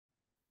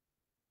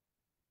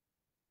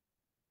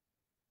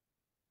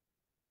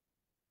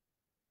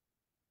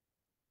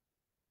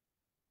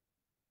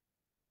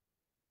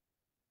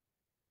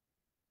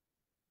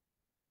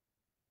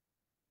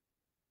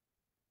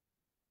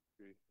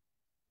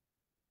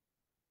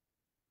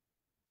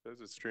Says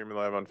it's streaming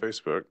live on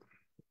Facebook.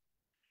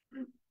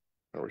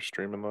 Are we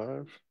streaming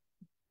live?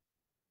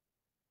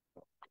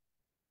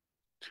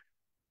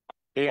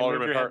 Ian,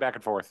 move your head back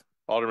and forth.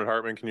 Alderman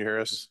Hartman, can you hear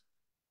us?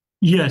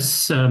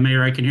 Yes,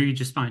 Mayor, I can hear you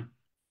just fine.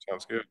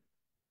 Sounds good.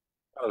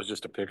 That was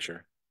just a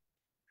picture.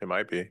 It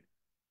might be. He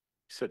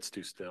sits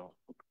too still.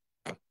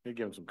 You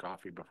give him some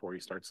coffee before he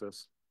starts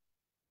this.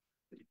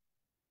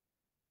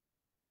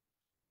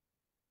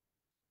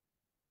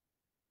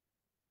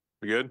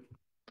 We good?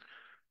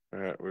 All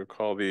right, we'll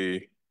call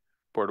the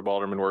Board of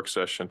Aldermen work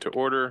session to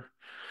order.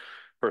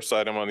 First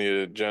item on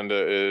the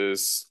agenda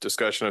is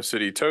discussion of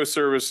city tow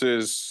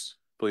services.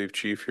 I believe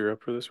Chief, you're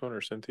up for this one, or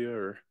Cynthia,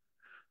 or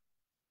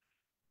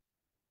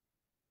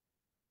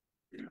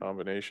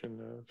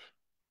combination of.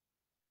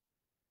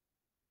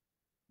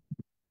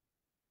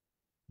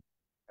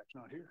 That's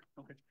not here.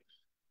 Okay.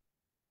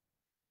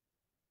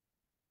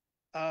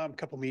 A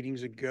couple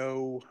meetings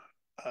ago,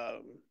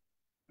 I'm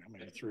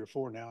gonna have 3 or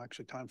 4 now.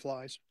 Actually, time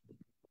flies.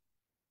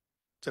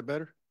 Is that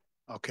better?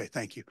 Okay,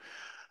 thank you.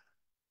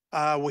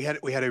 We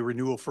had a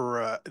renewal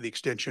for the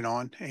extension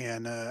on,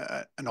 and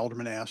an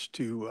alderman asked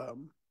to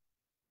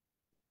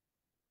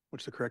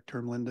what's the correct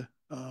term, Linda?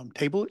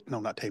 Table it? No,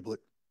 not table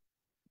it.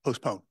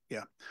 Postpone.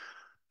 Yeah.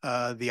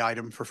 The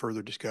item for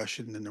further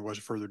discussion. And there was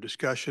a further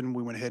discussion.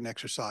 We went ahead and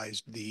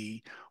exercised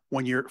the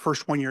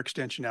first 1 year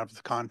extension out of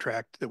the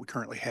contract that we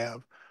currently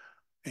have.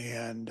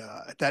 And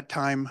at that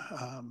time,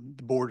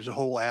 the board as a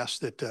whole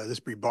asked that this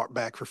be brought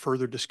back for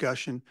further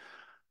discussion.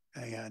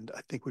 And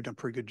I think we've done a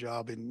pretty good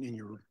job in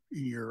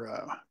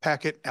your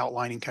packet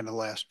outlining kind of the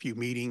last few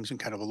meetings and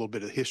kind of a little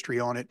bit of history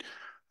on it.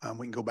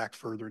 We can go back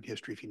further in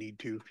history if you need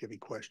to, if you have any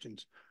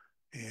questions.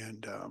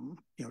 And,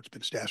 it's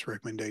been staff's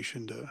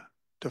recommendation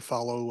to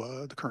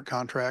follow the current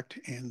contract.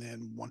 And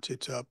then once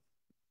it's up,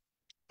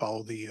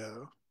 follow the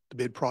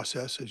bid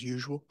process as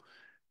usual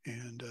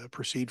and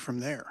proceed from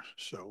there.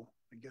 So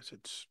I guess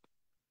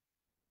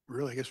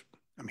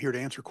I'm here to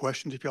answer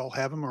questions if y'all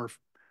have them, or if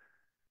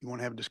you want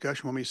to have a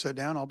discussion, want me to sit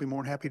down, I'll be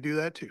more than happy to do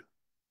that too.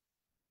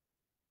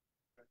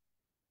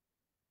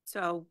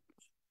 So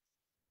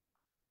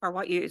are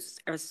what you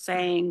are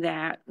saying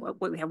that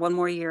we have 1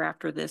 more year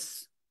after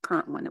this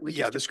current one that we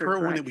just this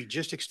current one that we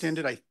just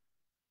extended, I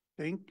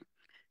think.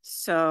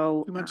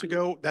 So 2 months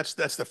ago, that's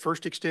the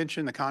first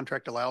extension. The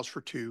contract allows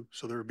for 2.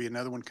 So there will be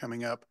another one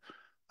coming up.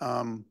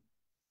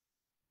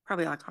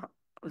 Probably like,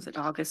 was it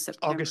August,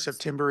 September? August,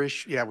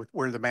 September-ish. Yeah, with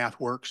where the math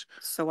works.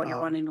 So what you're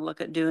wanting to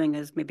look at doing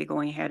is maybe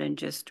going ahead and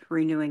just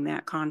renewing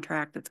that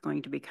contract that's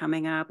going to be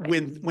coming up.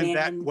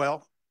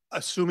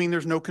 Assuming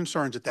there's no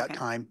concerns at that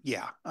time.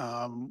 Yeah.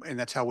 And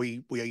that's how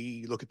we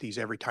look at these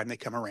every time they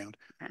come around.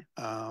 Okay.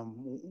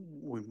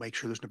 We make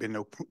sure there's been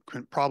no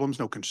problems,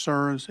 no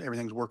concerns.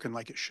 Everything's working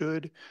like it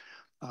should.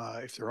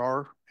 If there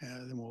are,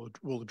 then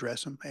we'll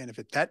address them. And if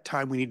at that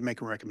time we need to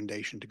make a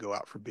recommendation to go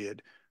out for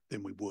bid,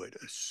 then we would.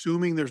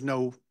 Assuming there's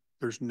no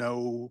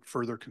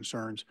further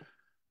concerns,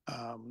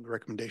 the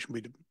recommendation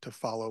would be to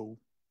follow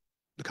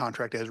the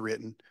contract as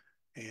written,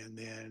 and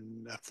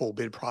then a full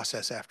bid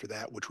process after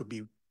that, which would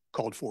be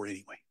called for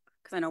anyway.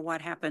 Because I know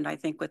what happened, I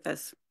think, with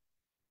us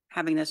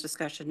having this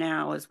discussion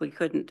now is we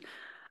couldn't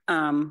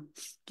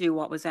do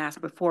what was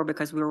asked before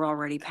because we were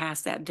already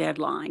past that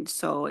deadline.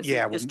 So it's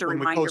just a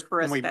reminder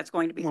for us that's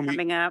going to be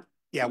coming up.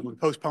 Yeah, when we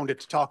postponed it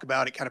to talk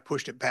about it, kind of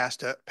pushed it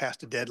past a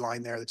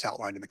deadline there that's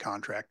outlined in the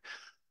contract.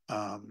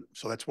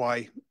 So that's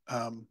why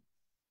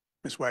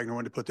Ms. Wagner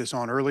wanted to put this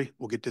on early.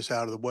 We'll get this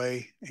out of the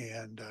way,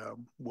 and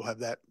we'll have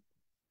that,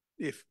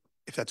 if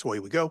that's the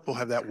way we go, we'll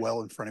have that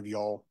well in front of you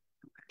all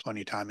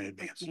plenty of time in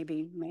advance.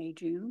 Maybe May,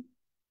 June.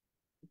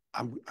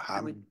 I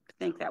would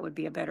think that would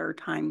be a better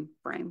time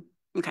frame.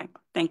 Okay,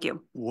 thank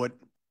you.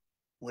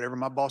 Whatever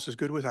my boss is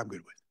good with, I'm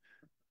good with.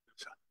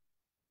 So.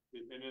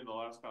 And in the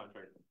last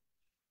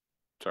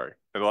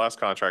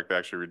contract, they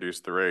actually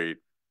reduced the rate.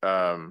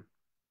 How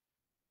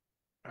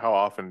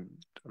often,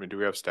 do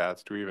we have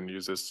stats? Do we even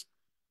use this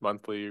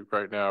monthly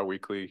right now,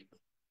 weekly?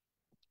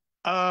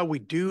 We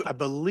do. I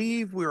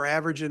believe we're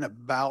averaging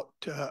about,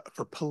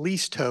 for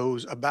police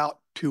tows, about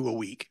 2 a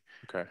week.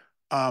 Okay.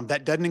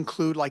 That doesn't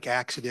include like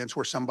accidents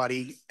where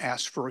somebody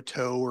asks for a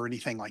tow or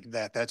anything like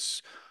that.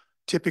 That's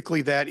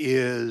typically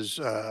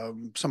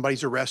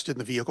somebody's arrested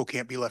and the vehicle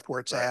can't be left where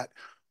it's at,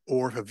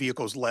 or if a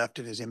vehicle's left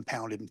and is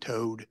impounded and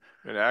towed.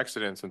 And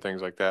accidents and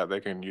things like that, they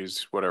can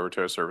use whatever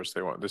tow service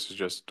they want. This is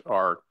just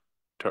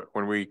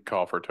when we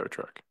call for a tow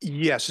truck.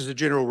 Yes, as a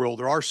general rule,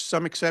 there are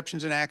some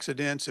exceptions in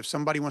accidents. If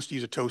somebody wants to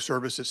use a tow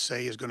service that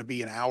say is going to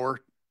be an hour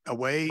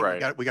away,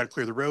 we got to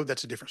clear the road.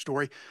 That's a different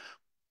story.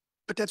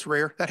 But that's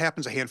rare. That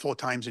happens a handful of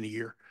times in a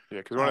year. Yeah,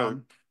 because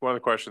one of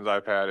the questions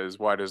I've had is,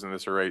 why doesn't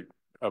this rate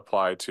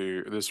apply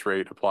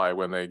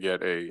when they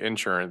get a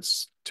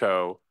insurance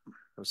tow?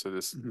 And so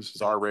this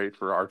is our rate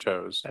for our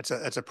tows. That's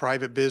a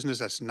private business.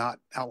 That's not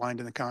outlined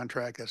in the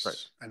contract. That's right.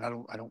 And I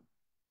don't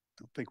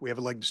think we have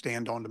a leg to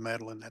stand on to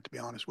meddle in that, to be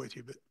honest with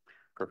you. But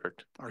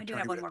perfect. I do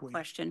have one more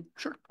question.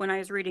 Sure. When I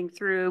was reading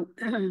through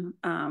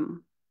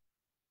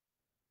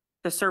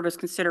the service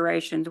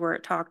considerations where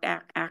it talked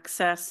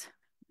access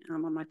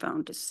I'm on my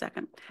phone just a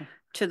second,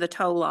 to the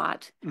tow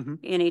lot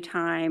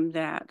anytime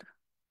that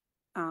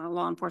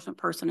law enforcement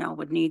personnel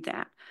would need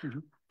that.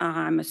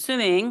 I'm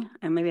assuming,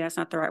 and maybe that's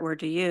not the right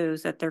word to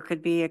use, that there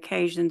could be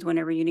occasions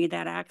whenever you need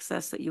that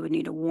access that you would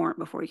need a warrant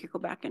before you could go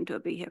back into a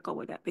vehicle.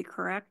 Would that be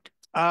correct?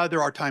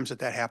 There are times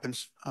that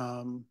happens.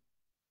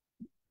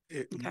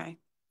 Okay.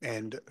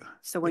 And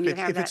so when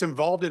if it's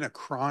involved in a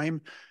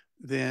crime,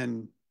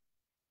 then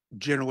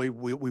generally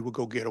we will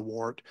go get a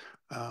warrant.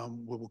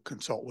 We will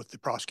consult with the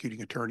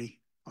prosecuting attorney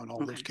on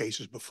all those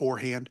cases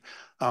beforehand.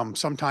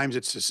 Sometimes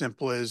it's as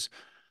simple as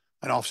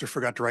an officer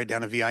forgot to write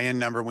down a VIN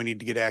number. We need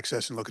to get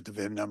access and look at the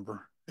VIN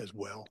number as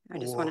well. I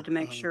just wanted to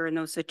make sure in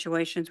those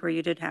situations where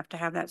you did have to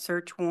have that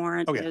search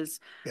warrant is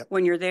Yep.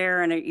 when you're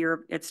there and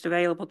it's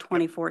available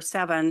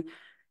 24/7.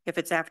 If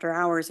it's after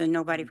hours and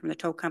nobody from the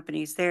tow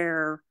company's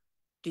there,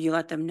 do you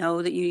let them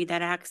know that you need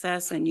that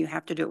access and you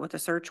have to do it with a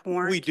search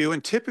warrant? We do.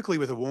 And typically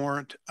with a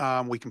warrant,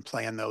 we can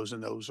plan those,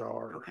 and those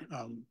are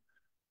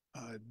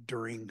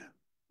during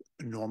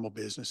normal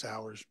business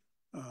hours.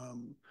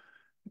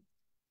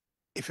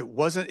 If it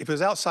was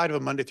outside of a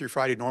Monday through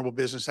Friday normal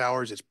business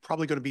hours, it's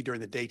probably going to be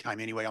during the daytime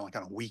anyway, like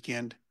on a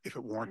weekend, if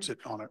it warrants it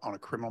on a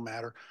criminal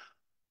matter.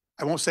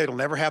 I won't say it'll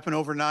never happen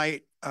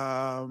overnight,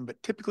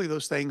 but typically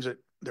those things that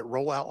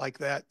roll out like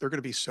that, they're going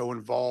to be so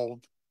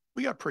involved.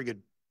 We got a pretty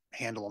good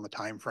handle on the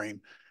time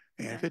frame.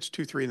 And if it's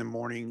 2, 3 in the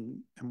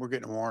morning and we're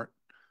getting a warrant,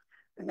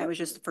 and that was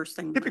just the first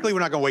thing. Typically, we're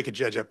not going to wake a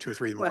judge up 2 or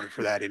 3 in the morning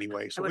for that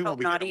anyway. So we won't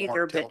be not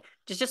either. But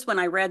just when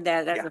I read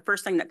that, that's the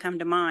first thing that come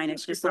to mind.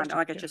 It's just not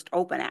like it's just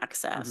open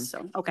access.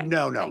 So okay.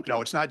 No,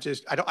 it's not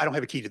just. I don't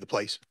have a key to the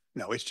place.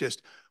 No, it's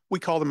just we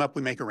call them up,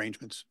 we make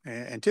arrangements,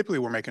 and typically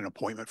we're making an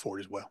appointment for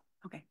it as well.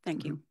 Okay,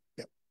 thank you.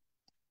 Yep.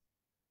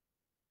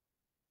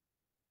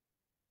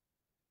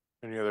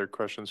 Any other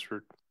questions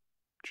for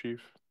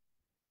Chief?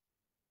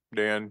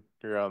 Dan,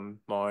 you're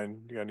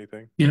online. You got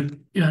anything?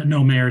 Yeah,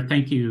 no, Mayor.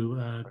 Thank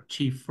you,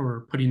 Chief,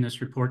 for putting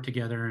this report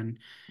together. And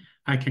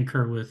I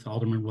concur with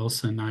Alderman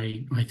Wilson.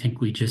 I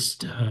think we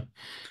just,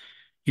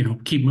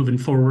 keep moving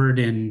forward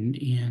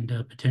and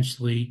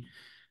potentially,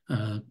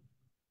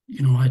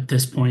 at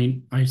this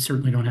point, I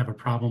certainly don't have a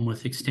problem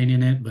with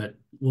extending it, but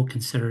we'll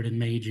consider it in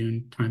May,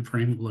 June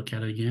timeframe. We'll look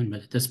at it again.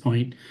 But at this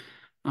point,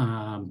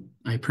 I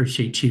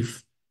appreciate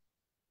Chief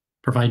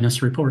providing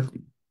us a report.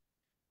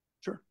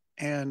 Sure.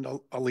 And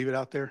I'll leave it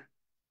out there.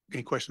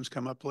 Any questions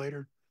come up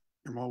later,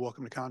 you're more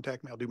welcome to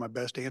contact me. I'll do my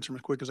best to answer them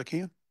as quick as I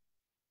can.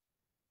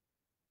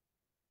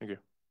 Thank you.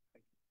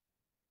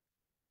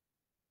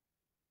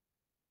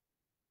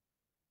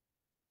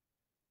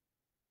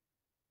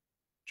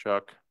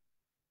 Chuck,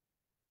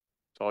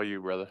 it's all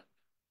you, brother.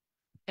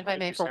 If I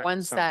may, for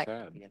one sec.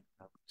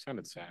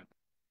 Sounded sad.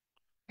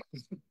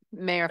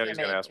 Mayor, He's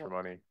going to ask for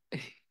money. A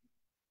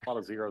lot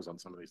of zeros on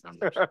some of these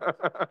numbers.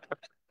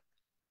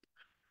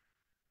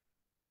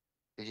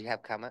 Did you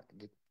have comment?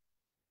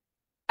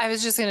 I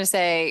was just going to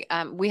say,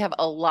 we have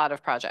a lot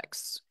of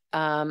projects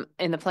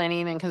in the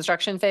planning and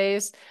construction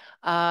phase,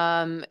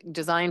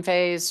 design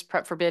phase,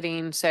 prep for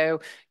bidding.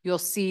 So you'll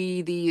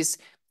see these,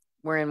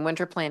 we're in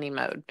winter planning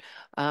mode.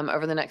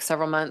 Over the next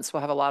several months,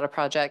 we'll have a lot of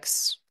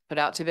projects put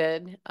out to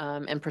bid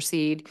and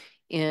proceed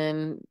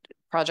in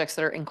projects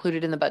that are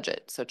included in the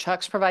budget. So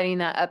Chuck's providing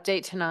that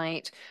update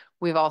tonight.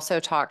 We've also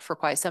talked for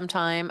quite some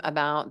time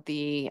about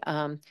the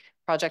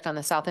project on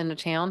the south end of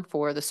town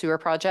for the sewer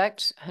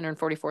project,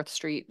 144th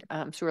Street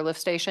sewer lift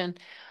station.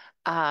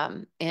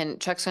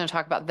 And Chuck's going to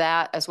talk about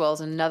that as well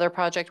as another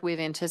project we've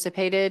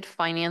anticipated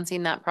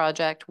financing that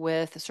project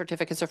with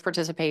certificates of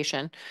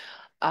participation.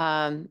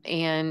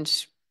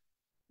 And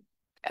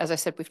as I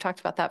said, we've talked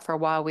about that for a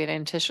while.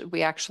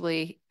 We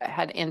actually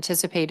had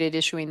anticipated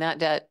issuing that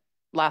debt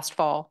last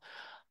fall.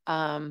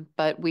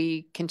 But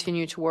we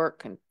continue to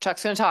work, and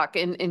Chuck's going to talk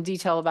in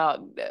detail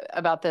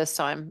about this.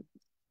 So I'm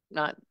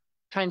not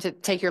trying to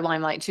take your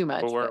limelight too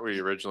much. Well, weren't we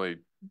originally,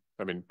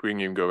 I mean, we can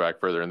even go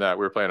back further than that.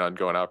 We were planning on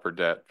going out for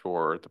debt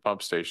for the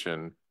pump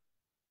station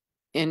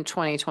in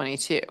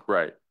 2022.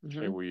 Right.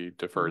 And we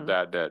deferred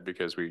that debt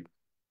because we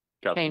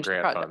got the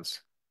grant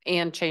funds.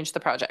 And changed the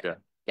project. Yeah.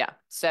 Yeah.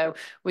 So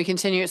we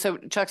continue. So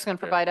Chuck's going to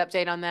provide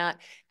update on that.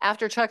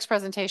 After Chuck's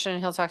presentation,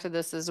 he'll talk to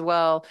this as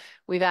well.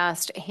 We've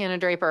asked Hannah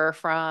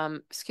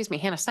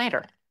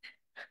Snyder.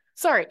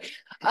 Sorry.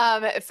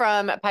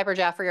 From Piper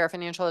Jaffray, our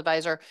financial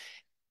advisor.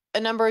 A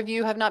number of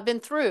you have not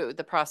been through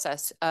the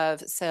process of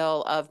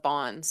sale of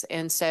bonds.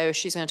 And so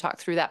she's going to talk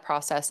through that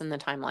process and the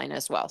timeline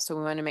as well. So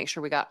we want to make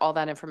sure we got all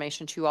that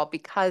information to you all,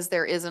 because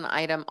there is an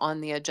item on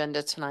the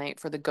agenda tonight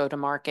for the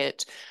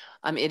go-to-market.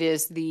 It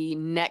is the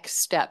next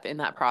step in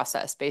that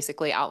process,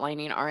 basically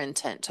outlining our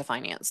intent to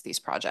finance these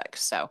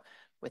projects. So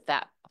with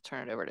that, I'll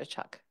turn it over to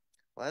Chuck.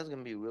 Well, I was going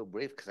to be real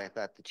brief because I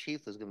thought the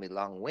chief was going to be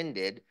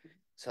long-winded.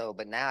 So,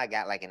 but now I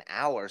got like an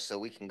hour, so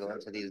we can go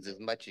into these as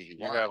much as you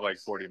want. You have like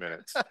 40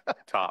 minutes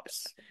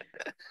tops.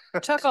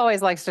 Chuck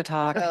always likes to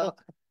talk.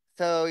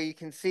 So you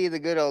can see the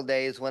good old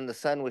days when the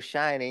sun was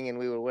shining and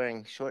we were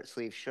wearing short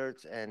sleeve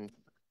shirts and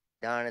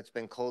Darn, it's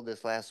been cold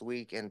this last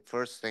week. And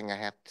first thing I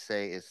have to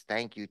say is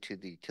thank you to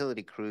the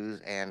utility crews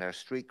and our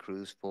street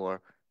crews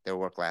for their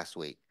work last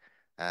week.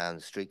 The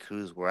street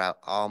crews were out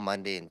all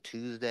Monday and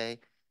Tuesday.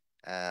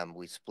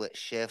 We split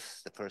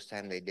shifts the first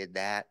time they did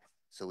that,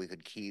 so we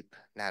could keep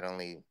not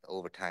only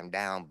overtime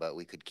down, but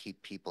we could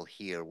keep people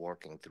here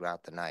working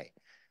throughout the night.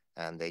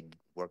 They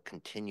worked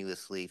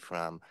continuously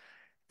from,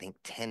 I think,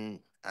 10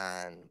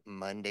 on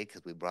Monday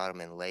because we brought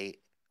them in late,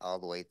 all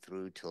the way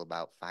through till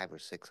about 5 or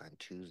 6 on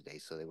Tuesday.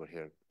 So they were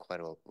here quite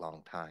a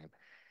long time.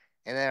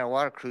 And then our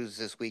water crews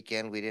this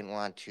weekend, we didn't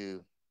want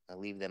to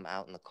leave them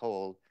out in the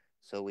cold.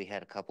 So we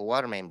had a couple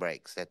water main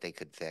breaks that they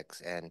could fix.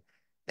 And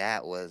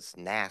that was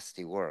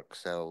nasty work.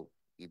 So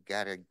you've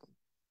got to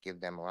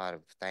give them a lot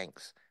of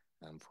thanks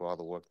for all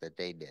the work that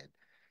they did.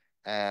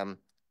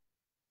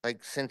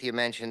 Like Cynthia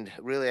mentioned,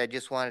 really, I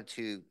just wanted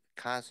to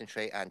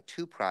concentrate on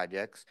 2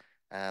 projects.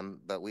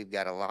 But we've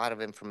got a lot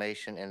of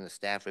information in the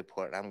staff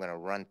report. I'm going to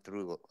run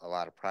through a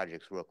lot of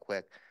projects real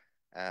quick.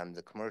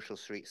 The Commercial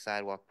Street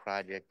Sidewalk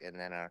Project, and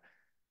then our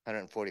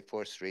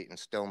 144th Street and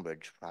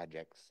Stonebridge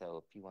project.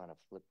 So if you want to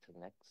flip to the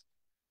next.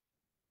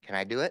 Can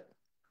I do it?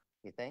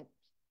 You think?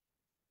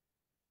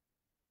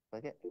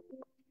 Click it.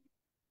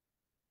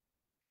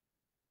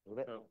 Move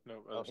it. No,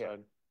 Oh, other here. side.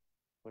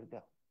 Where'd it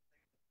go?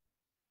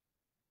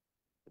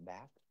 The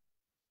back?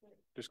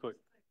 Just click.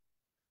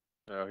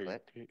 No,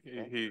 Click.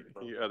 he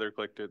other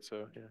clicked it,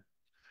 so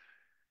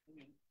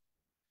yeah.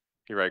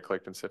 He right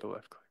clicked instead of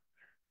left click.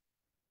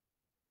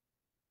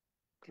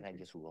 Can I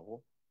just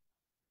roll?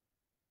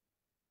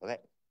 Okay.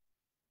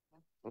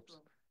 Oops.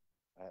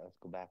 All right, let's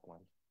go back one.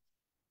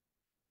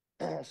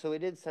 So we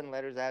did send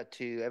letters out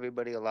to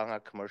everybody along our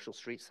Commercial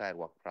Street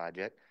Sidewalk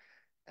project.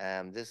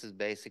 This is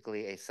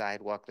basically a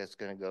sidewalk that's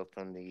going to go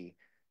from the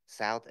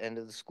south end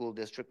of the school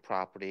district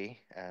property,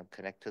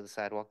 connect to the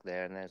sidewalk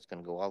there, and then it's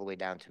going to go all the way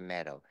down to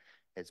Meadow.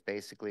 It's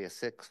basically a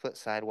 6-foot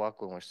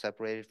sidewalk when we're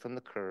separated from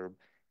the curb,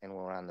 and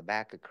when we're on the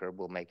back of the curb,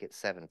 we'll make it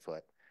 7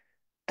 foot.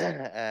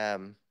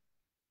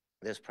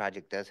 This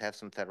project does have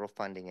some federal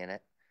funding in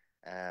it.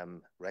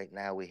 Right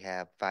now we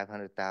have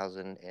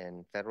 500,000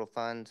 in federal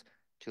funds,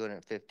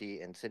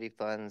 250 in city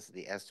funds.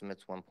 The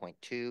estimate's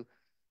 1.2.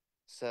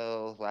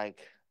 So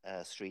like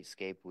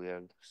Streetscape, we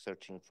are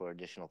searching for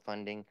additional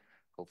funding.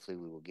 Hopefully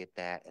we will get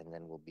that, and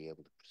then we'll be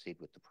able to proceed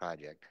with the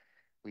project.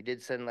 We did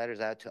send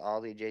letters out to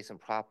all the adjacent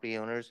property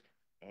owners,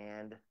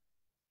 and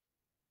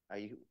are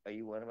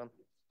you one of them?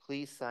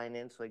 Please sign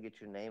in so I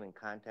get your name and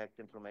contact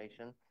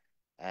information.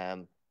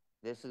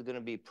 This is going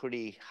to be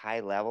pretty high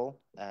level,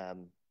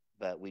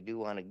 but we do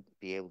want to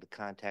be able to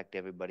contact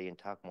everybody and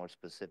talk more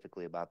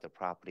specifically about their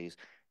properties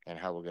and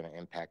how we're going to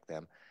impact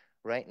them.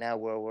 Right now,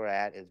 where we're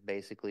at is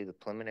basically the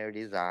preliminary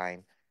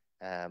design.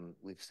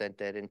 We've sent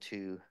that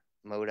into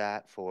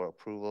MoDOT for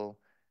approval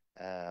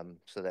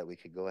so that we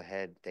could go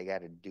ahead. They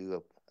got to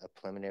do a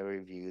preliminary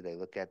review. They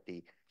look at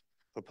the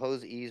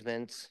proposed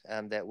easements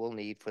that we'll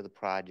need for the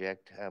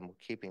project. We're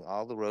keeping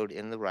all the road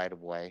in the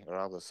right-of-way, or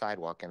all the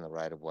sidewalk in the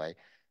right-of-way.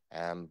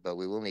 But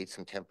we will need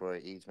some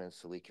temporary easements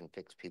so we can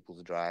fix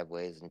people's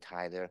driveways and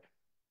tie their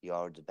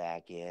yards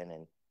back in,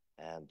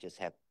 and just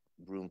have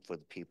room for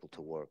the people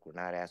to work. We're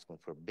not asking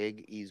for a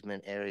big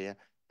easement area.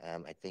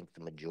 I think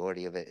the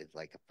majority of it is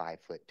like a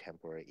 5-foot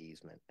temporary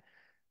easement.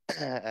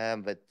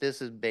 But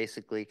this is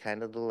basically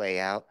kind of the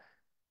layout.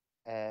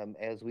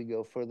 As we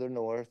go further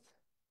north,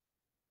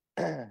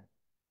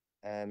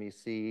 you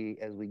see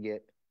as we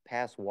get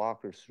past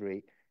Walker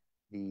Street,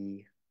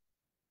 the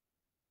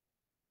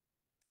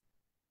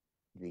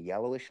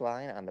yellowish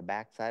line on the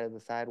back side of the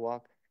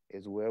sidewalk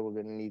is where we're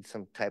going to need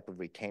some type of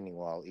retaining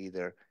wall,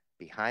 either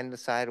behind the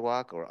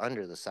sidewalk or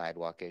under the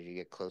sidewalk as you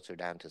get closer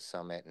down to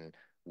Summit and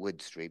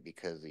Wood Street,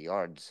 because the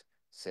yards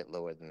sit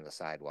lower than the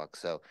sidewalk.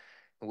 So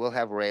we'll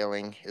have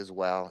railing as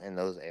well in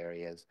those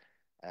areas.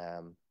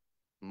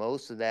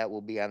 Most of that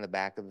will be on the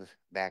back of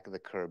the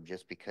curb,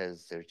 just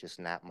because there's just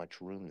not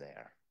much room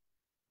there.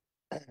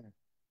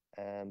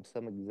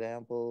 Some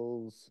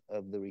examples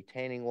of the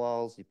retaining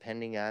walls,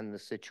 depending on the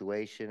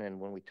situation, and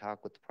when we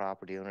talk with the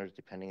property owners,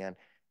 depending on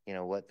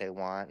what they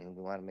want, and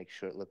we want to make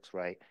sure it looks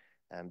right.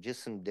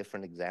 Just some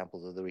different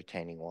examples of the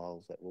retaining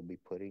walls that we'll be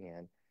putting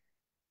in.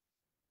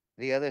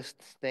 The other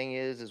thing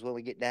is when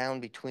we get down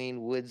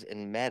between Woods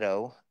and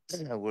Meadow,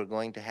 we're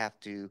going to have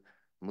to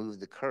move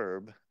the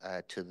curb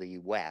to the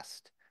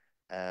west.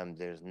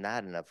 There's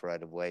not enough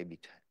right-of-way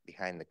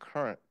behind the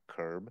current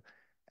curb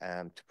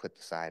to put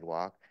the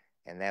sidewalk,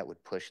 and that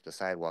would push the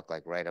sidewalk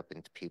like right up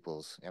into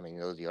people's,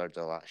 those yards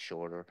are a lot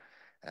shorter.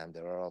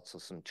 There are also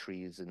some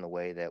trees in the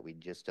way that we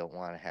just don't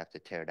want to have to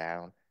tear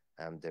down.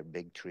 They're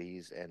big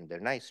trees, and they're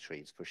nice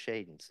trees for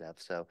shade and stuff.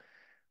 So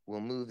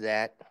we'll move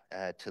that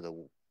to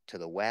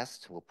the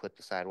west. We'll put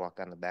the sidewalk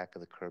on the back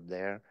of the curb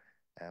there,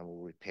 and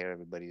we'll repair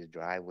everybody's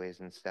driveways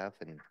and stuff.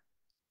 And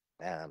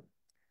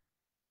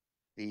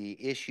the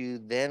issue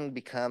then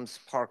becomes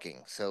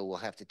parking. So we'll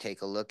have to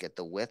take a look at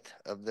the width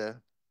of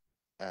the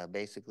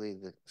basically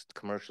the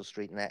commercial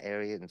street in that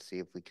area and see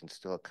if we can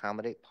still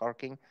accommodate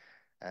parking.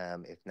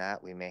 If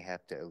not, we may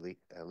have to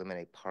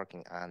eliminate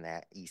parking on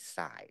that east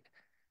side.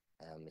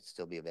 It'd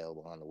still be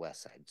available on the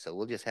west side. So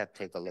we'll just have to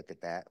take a look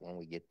at that when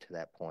we get to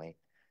that point.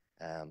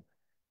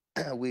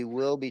 We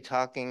will be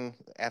talking,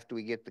 after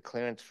we get the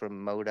clearance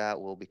from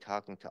MoDOT, we'll be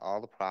talking to all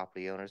the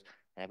property owners.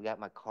 And I've got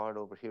my card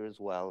over here as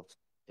well.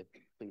 If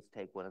please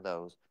take one of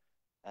those.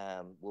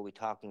 We'll be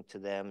talking to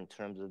them in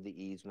terms of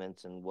the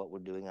easements and what we're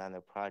doing on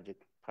their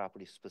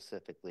property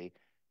specifically,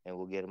 and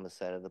we'll get them a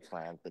set of the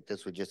plans. But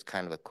this was just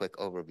kind of a quick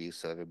overview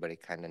so everybody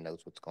kind of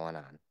knows what's going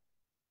on.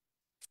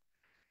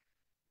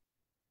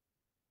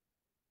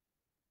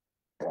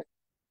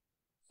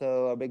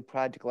 So our big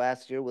project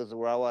last year was the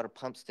raw water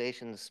pump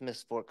station, the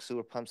Smiths Fork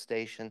sewer pump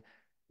station.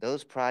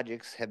 Those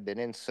projects have been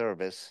in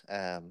service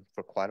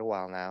for quite a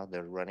while now.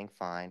 They're running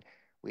fine.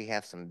 We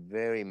have some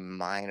very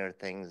minor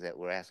things that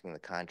we're asking the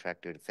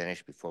contractor to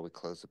finish before we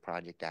close the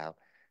project out.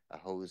 A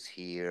hose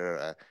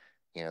here,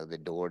 you know, the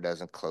door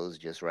doesn't close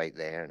just right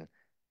there,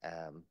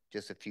 and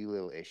just a few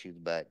little issues,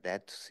 but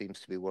that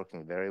seems to be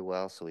working very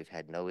well. So we've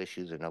had no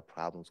issues or no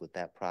problems with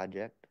that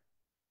project.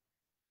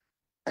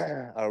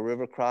 Our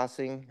river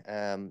crossing,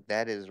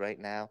 that is right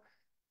now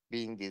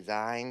being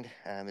designed.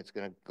 It's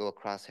going to go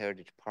across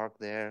Heritage Park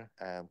there,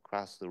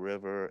 cross the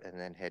river, and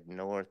then head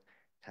north,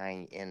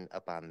 tying in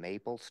up on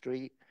Maple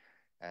Street.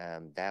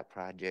 That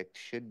project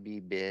should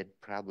be bid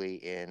probably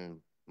in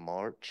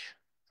March,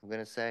 I'm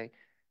going to say.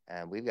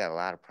 We've got a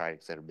lot of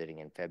projects that are bidding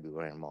in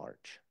February and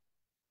March.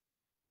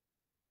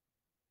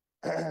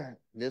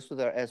 This was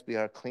our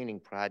SBR cleaning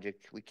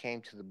project. We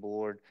came to the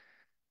board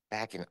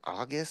back in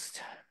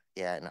August.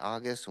 Yeah, in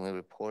August, when we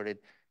reported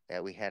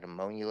that we had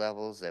ammonia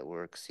levels that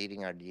were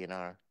exceeding our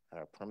DNR,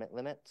 our permit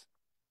limits.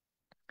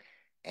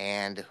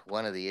 And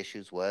one of the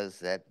issues was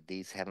that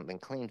these haven't been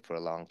cleaned for a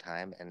long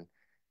time. And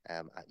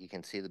you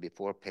can see the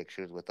before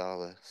pictures with all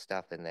the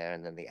stuff in there,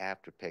 and then the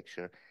after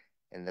picture.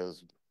 And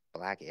those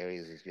black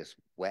areas is just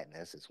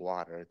wetness. It's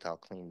water. It's all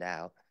cleaned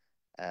out.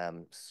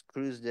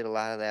 Crews did a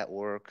lot of that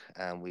work.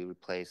 We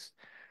replaced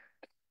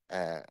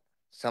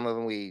some of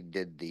them. We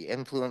did the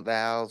influent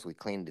valves. We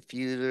cleaned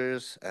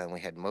diffusers. We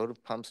had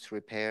motive pumps to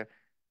repair.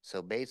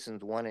 So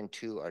basins 1 and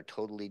 2 are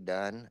totally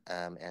done,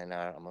 and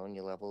our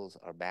ammonia levels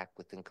are back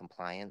within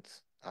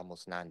compliance,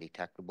 almost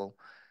non-detectable.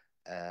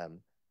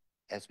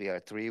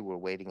 SBR 3, we're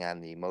waiting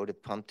on the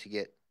motive pump to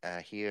get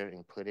here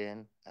and put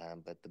in,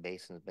 but the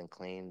basin's been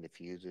cleaned, the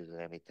fuses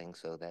and everything,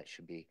 so that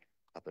should be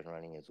up and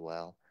running as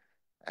well.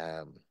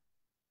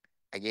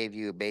 I gave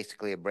you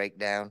basically a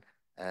breakdown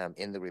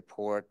in the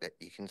report that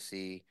you can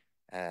see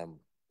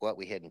what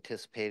we had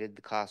anticipated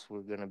the costs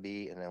were going to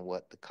be, and then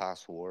what the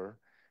costs were.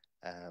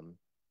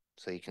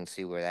 So you can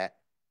see where that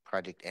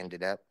project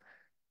ended up.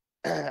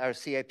 Our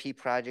CIP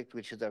project,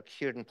 which is our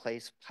cured in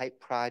place pipe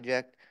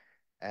project.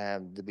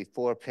 The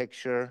before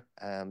picture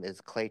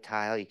is clay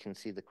tile. You can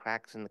see the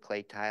cracks in the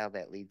clay tile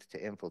that leads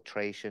to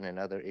infiltration and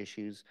other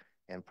issues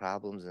and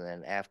problems. And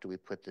then after we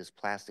put this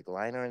plastic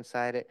liner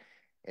inside it,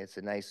 it's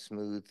a nice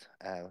smooth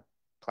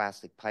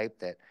plastic pipe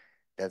that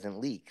doesn't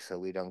leak, so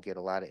we don't get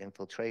a lot of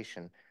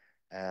infiltration.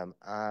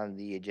 On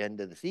the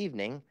agenda this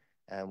evening,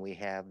 we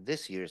have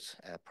this year's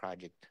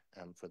project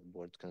for the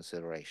board's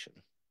consideration.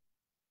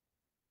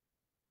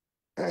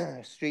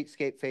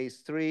 Streetscape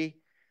Phase 3.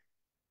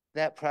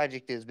 That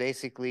project is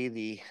basically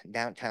the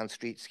downtown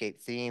streetscape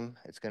theme.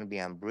 It's going to be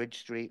on Bridge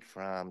Street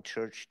from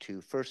Church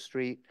to First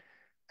Street.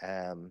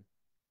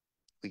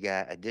 We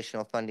got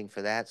additional funding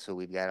for that, so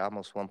we've got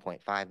almost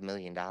 $1.5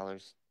 million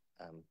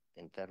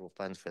in federal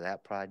funds for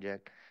that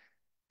project.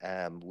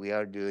 We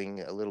are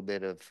doing a little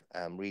bit of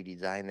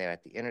redesign there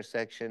at the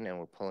intersection, and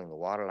we're pulling the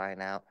water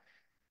line out.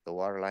 The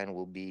water line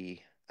will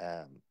be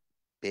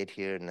bid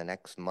here in the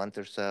next month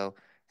or so,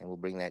 and we'll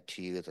bring that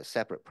to you as a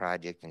separate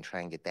project and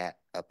try and get that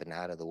up and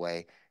out of the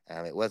way.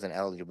 It wasn't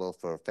eligible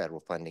for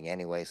federal funding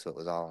anyway, so it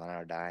was all on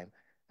our dime.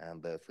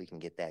 But if we can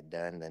get that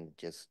done, then it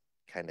just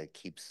kind of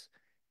keeps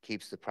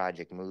the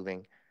project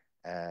moving.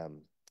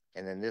 And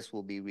then this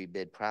will be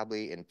rebid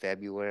probably in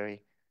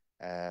February.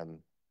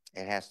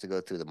 It has to go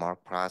through the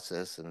MARC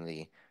process and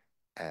the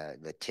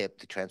TIP,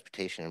 the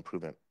Transportation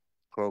Improvement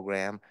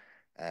Program.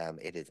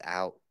 It is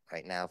out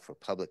right now for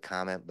public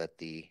comment, but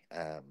the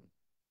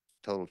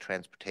Total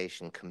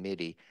Transportation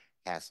Committee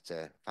has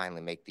to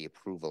finally make the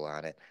approval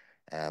on it.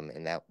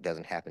 And that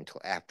doesn't happen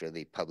until after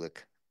the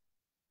public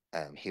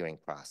hearing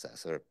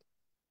process, or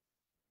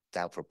it's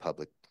out for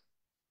public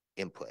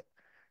input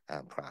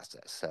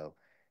process. So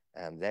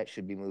that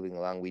should be moving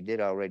along. We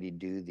did already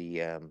do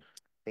the, I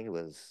think it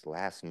was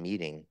last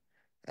meeting,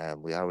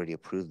 we already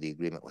approved the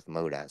agreement with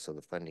MoDOT, so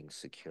the funding's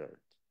secured.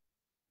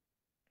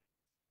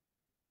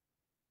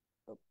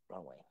 Oh,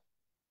 wrong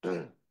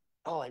way.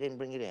 Oh, I didn't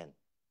bring it in.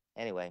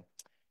 Anyway,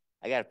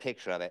 I got a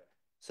picture of it.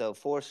 So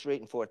 4th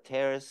Street and 4th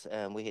Terrace,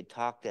 we had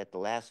talked at the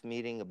last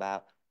meeting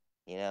about,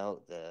 you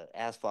know, the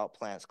asphalt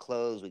plant's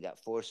closed. We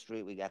got 4th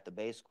Street, we got the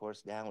base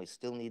course down. We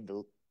still need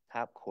the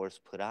top course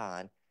put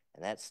on,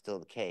 and that's still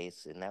the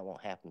case, and that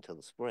won't happen until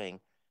the spring.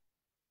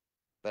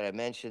 But I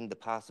mentioned the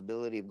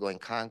possibility of going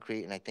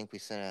concrete, and I think we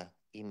sent an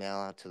email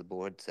out to the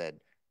board, said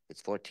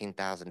It's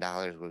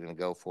 $14,000. We're going to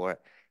go for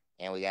it.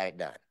 And we got it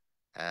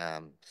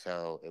done.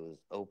 So it was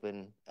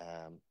open,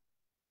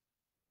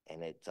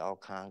 and it's all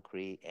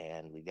concrete,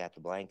 and we got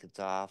the blankets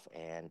off,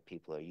 and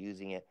people are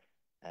using it.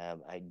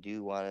 I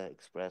do want to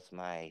express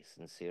my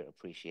sincere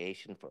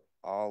appreciation for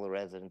all the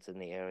residents in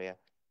the area.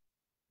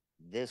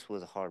 This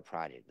was a hard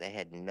project. They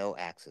had no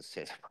access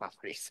to their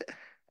properties.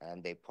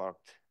 They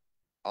parked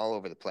all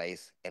over the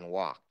place and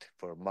walked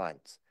for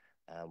months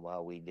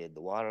while we did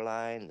the water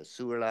line, the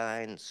sewer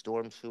line,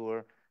 storm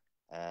sewer.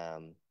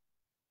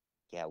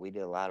 Yeah, we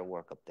did a lot of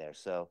work up there.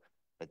 So,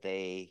 but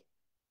they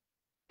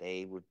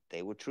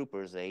were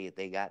troopers.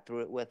 They got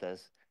through it with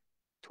us.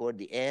 Toward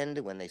the end,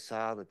 when they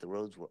saw that the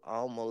roads were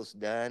almost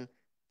done,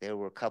 there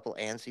were a couple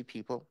antsy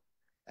people.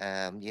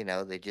 You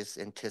know, they just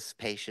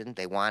anticipation.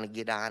 They want to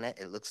get on it.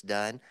 It looks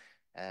done.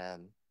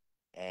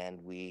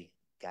 And we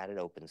got it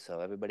open.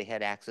 So everybody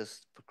had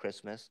access for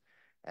Christmas.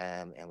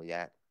 And we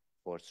got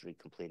 4th Street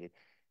completed.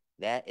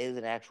 That is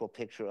an actual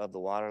picture of the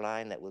water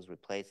line that was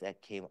replaced.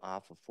 That came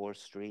off of 4th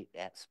Street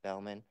at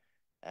Spellman.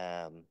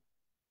 Yeah,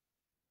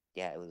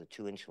 it was a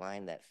 2-inch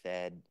line that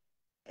fed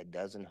a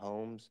dozen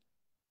homes.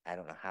 I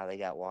don't know how they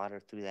got water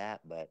through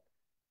that, but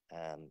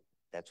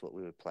that's what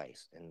we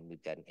replaced. And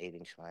we've got an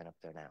 8-inch line up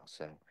there now.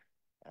 So,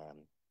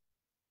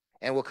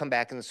 and we'll come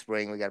back in the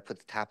spring. We got to put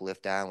the top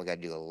lift on. We got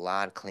to do a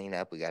lot of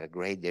cleanup. We got to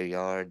grade their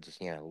yards.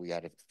 You know, we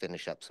got to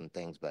finish up some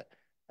things, but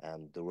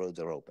the roads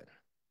are open.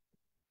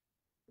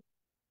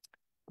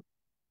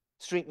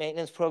 Street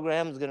maintenance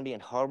program is going to be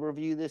in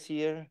Harborview this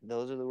year.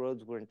 Those are the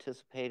roads we're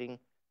anticipating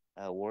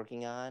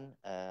working on.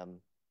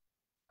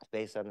 It's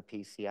based on the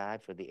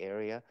PCI for the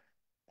area.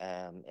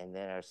 And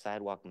then our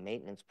sidewalk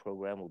maintenance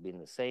program will be in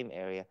the same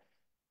area.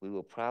 We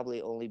will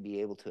probably only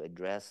be able to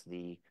address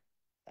the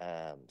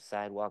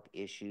sidewalk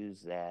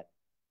issues that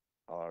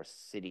are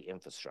city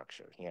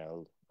infrastructure, you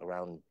know,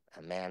 around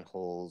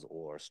manholes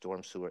or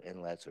storm sewer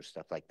inlets or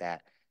stuff like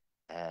that.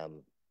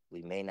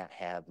 We may not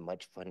have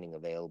much funding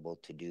available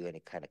to do any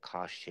kind of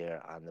cost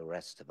share on the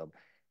rest of them.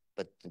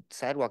 But the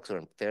sidewalks are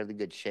in fairly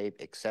good shape,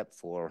 except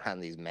for around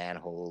these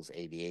manholes,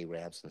 ADA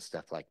ramps, and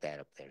stuff like that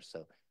up there.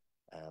 So,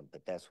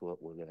 but that's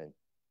what we're going to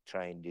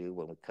try and do.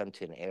 When we come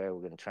to an area,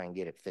 we're going to try and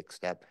get it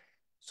fixed up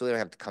so we don't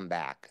have to come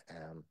back.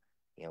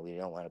 You know, we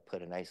don't want to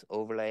put a nice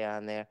overlay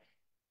on there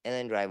and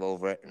then drive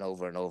over it and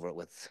over it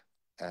with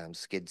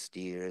skid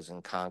steers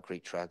and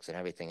concrete trucks and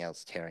everything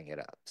else tearing it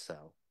up.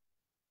 So,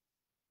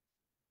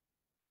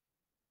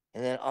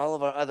 and then all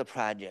of our other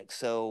projects.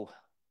 So,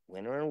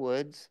 Winter and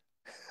Woods,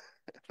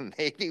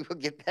 maybe we'll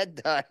get that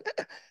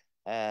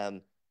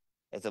done.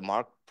 It's a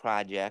marked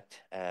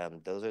project.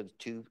 Those are the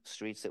 2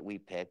 streets that we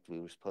picked.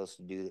 We were supposed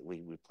to do that.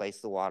 We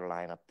replaced the water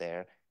line up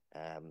there,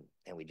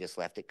 and we just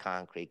left it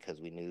concrete because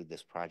we knew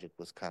this project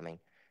was coming.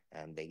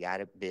 They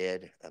got it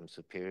bid.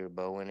 Superior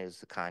Bowen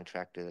is the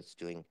contractor that's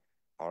doing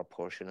our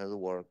portion of the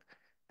work.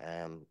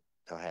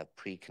 They'll have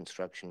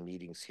pre-construction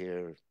meetings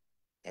here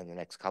in the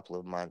next couple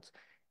of months,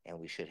 and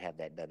we should have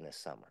that done this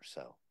summer.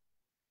 So,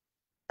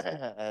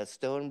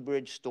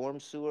 Stonebridge Storm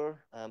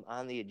Sewer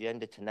on the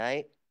agenda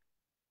tonight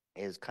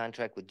is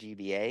contract with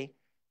GBA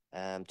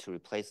to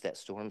replace that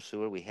storm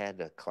sewer. We had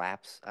a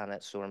collapse on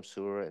that storm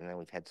sewer, and then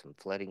we've had some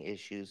flooding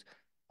issues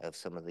of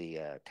some of the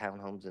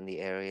townhomes in the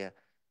area.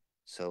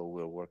 So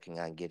we're working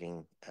on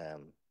getting a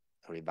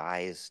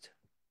revised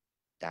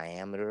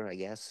diameter, I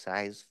guess,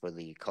 size for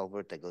the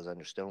culvert that goes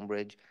under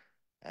Stonebridge.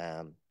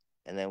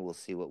 And then we'll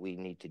see what we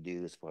need to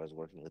do as far as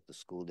working with the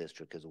school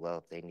district as well,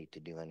 if they need to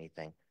do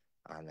anything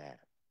on that.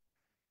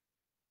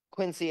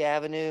 Quincy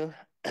Avenue,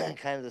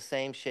 kind of the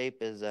same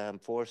shape as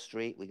 4th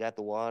Street. We got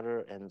the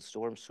water and the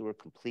storm sewer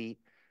complete.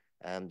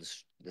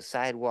 The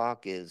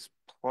sidewalk is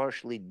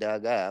partially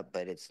dug up,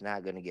 but it's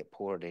not going to get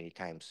poured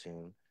anytime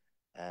soon.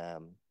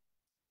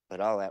 But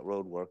all that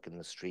road work in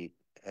the street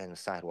and the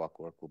sidewalk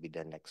work will be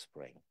done next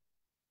spring.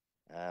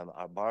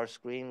 Our bar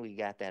screen, we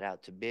got that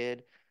out to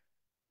bid.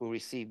 We'll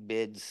receive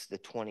bids the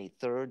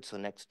 23rd, so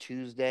next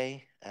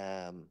Tuesday.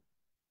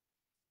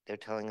 They're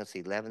telling us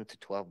 11 to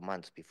 12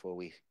 months before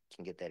we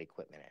can get that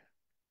equipment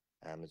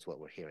in, is what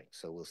we're hearing.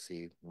 So we'll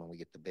see when we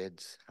get the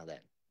bids how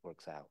that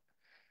works out.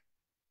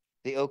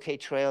 The OK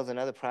Trails,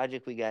 another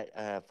project we got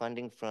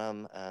funding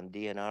from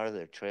DNR,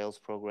 their Trails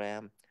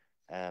program.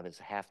 It's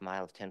a half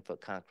mile of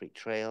 10-foot concrete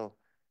trail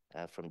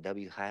from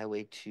W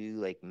Highway to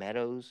Lake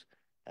Meadows.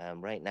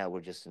 Right now,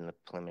 we're just in the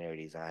preliminary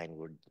design.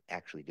 We're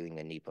actually doing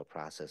the NEPA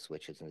process,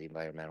 which is the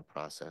environmental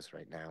process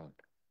right now,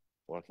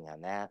 working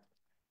on that.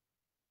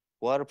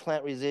 Water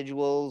plant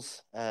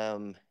residuals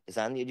is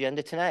on the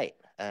agenda tonight.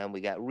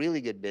 We got really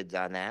good bids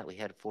on that. We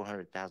had a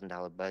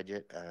 $400,000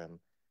 budget.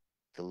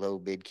 The low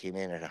bid came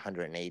in at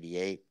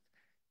 188.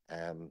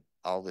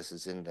 All this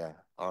is in the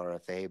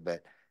RFA,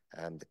 but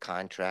the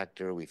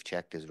contractor, we've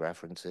checked his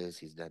references.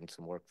 He's done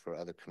some work for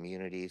other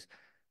communities,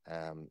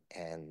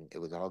 and it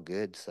was all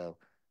good. So,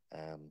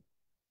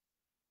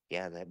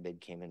 yeah, that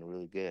bid came in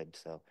really good.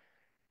 So.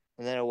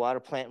 And then our water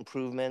plant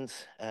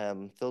improvements,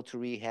 filter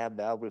rehab,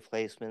 valve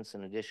replacements,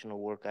 and additional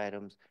work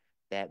items.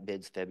 That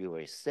bid's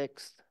February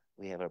 6th.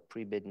 We have our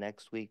pre-bid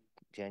next week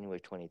January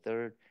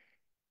 23rd,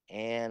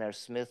 and our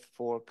Smith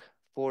Fork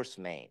Force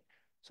Main.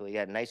 So we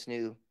got a nice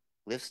new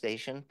lift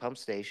station, pump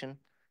station,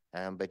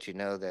 but you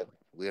know that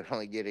we're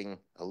only getting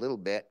a little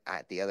bit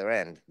at the other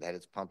end that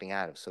it's pumping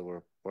out of. So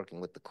we're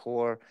working with the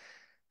Corps.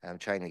 I'm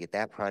trying to get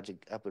that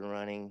project up and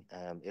running.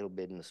 It'll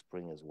bid in the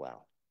spring as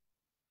well.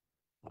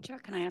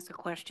 Chuck, can I ask a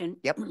question?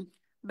 Yep.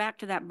 Back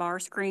to that bar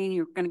screen,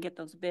 you're going to get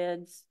those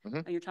bids.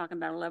 Mhm. You're talking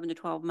about 11 to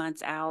 12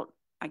 months out.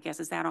 I guess,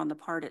 is that on the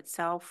part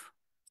itself?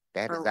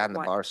 That is Or on the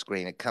what? bar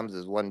screen. It comes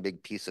as one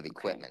big piece of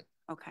equipment.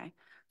 Okay.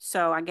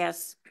 So I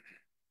guess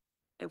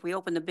if we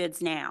open the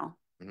bids now,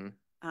 Mhm.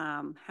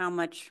 How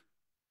much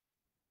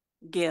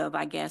give,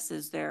 I guess,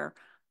 is there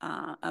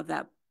of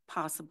that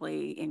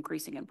possibly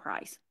increasing in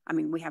price? I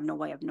mean, we have no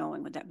way of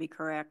knowing. Would that be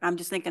correct? I'm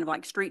just thinking of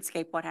like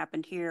streetscape, what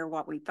happened here,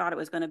 what we thought it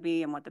was going to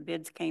be, and what the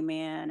bids came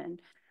in,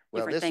 and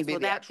Well, different this will things. be Will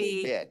the that actual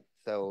be bid.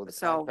 So the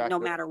so? No contractor,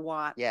 matter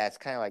what. yeah, it's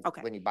kind of like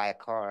Okay. when you buy a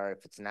car,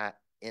 if it's not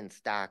in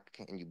stock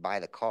and you buy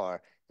the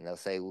car and they'll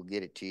say, we'll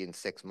get it to you in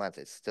 6 months,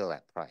 it's still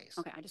that price.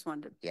 Okay, I just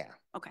wanted to. Yeah.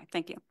 Okay,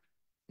 thank you.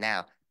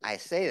 Now, I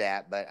say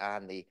that, but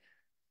on the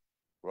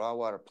raw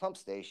water pump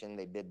station,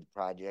 they bid the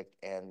project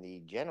and the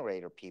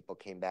generator people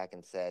came back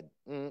and said,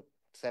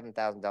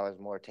 $7,000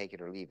 more, take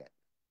it or leave it.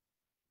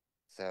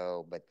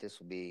 So, but this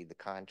will be the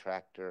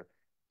contractor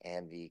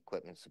and the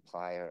equipment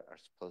supplier are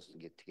supposed to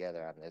get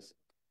together on this,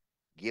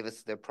 give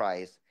us their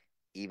price,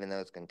 even though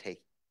it's going to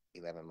take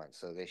 11 months.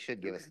 So they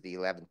should give us the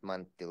 11th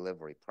month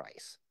delivery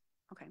price.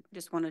 Okay,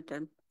 just wanted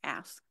to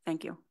ask.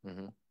 Thank you.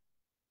 Mm-hmm.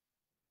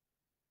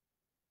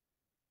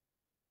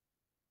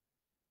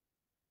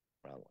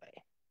 Wrong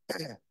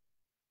way.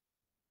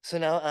 So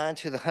now on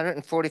to the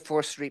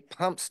 144th Street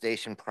Pump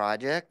Station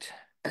project.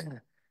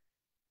 If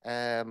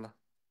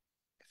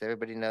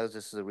everybody knows,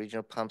 this is a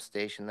regional pump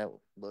station that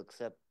will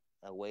accept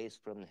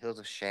waste from the Hills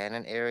of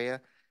Shannon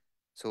area.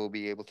 So we'll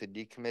be able to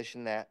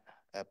decommission that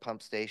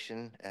pump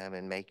station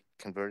and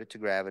convert it to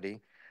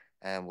gravity.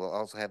 We'll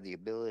also have the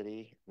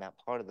ability, not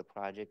part of the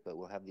project, but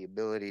we'll have the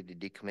ability to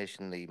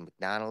decommission the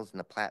McDonald's and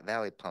the Platte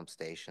Valley pump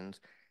stations.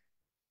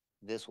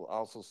 This will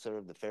also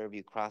serve the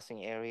Fairview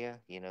Crossing area,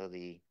 you know,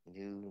 the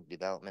new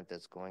development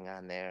that's going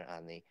on there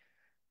on the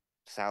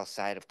south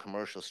side of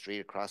Commercial Street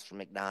across from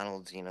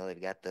McDonald's. You know,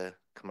 they've got the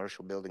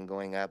commercial building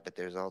going up, but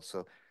there's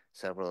also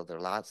several other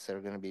lots that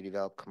are going to be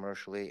developed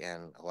commercially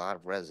and a lot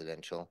of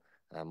residential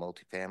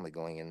multifamily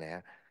going in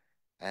there.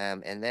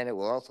 And then it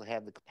will also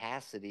have the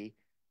capacity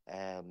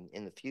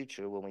in the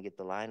future when we get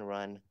the line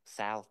run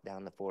south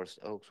down the Forest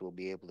Oaks, we'll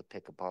be able to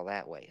pick up all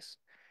that waste.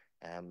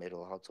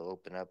 It'll also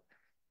open up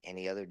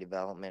any other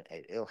development.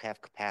 It'll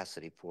have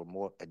capacity for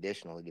more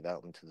additional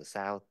development to the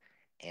south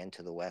and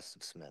to the west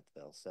of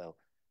Smithville. So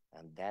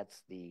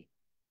that's the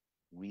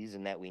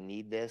reason that we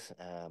need this.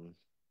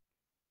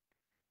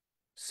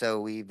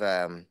 So we've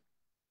been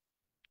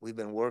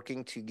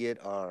working to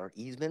get our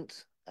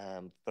easements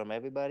from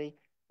everybody,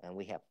 and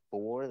we have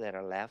 4 that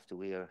are left.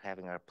 We are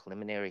having our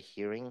preliminary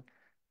hearing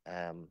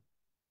on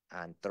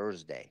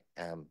Thursday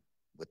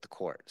with the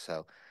court.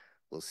 So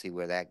we'll see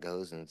where that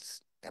goes. And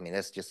I mean,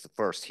 that's just the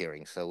first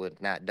hearing, so we're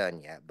not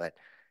done yet. But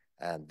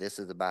this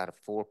is about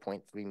a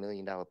 $4.3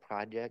 million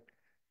project,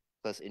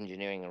 plus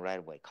engineering and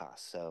right-of-way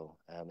costs. So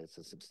it's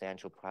a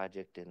substantial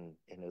project, and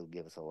it'll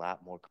give us a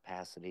lot more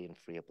capacity and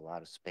free up a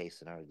lot of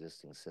space in our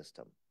existing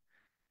system.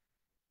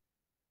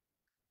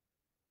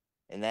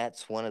 And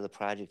that's one of the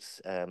projects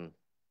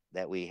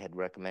that we had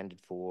recommended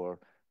for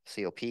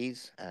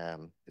COPs.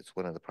 It's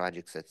one of the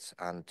projects that's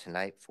on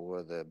tonight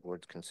for the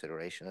board's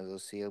consideration of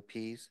those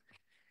COPs.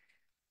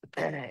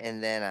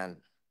 And then on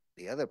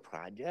the other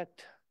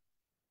project,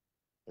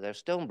 their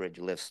Stonebridge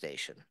lift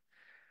station.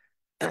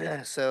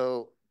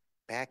 So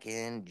back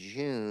in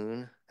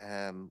June,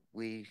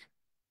 we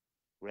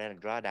ran a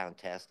drawdown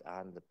test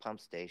on the pump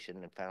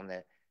station and found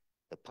that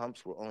the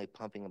pumps were only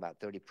pumping about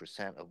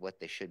 30% of what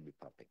they should be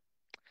pumping.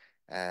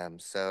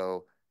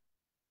 So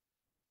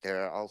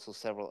there are also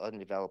several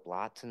undeveloped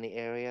lots in the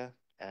area.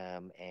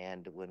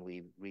 And when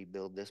we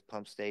rebuild this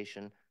pump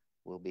station,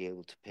 we'll be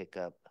able to pick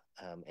up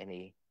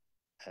any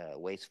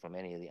waste from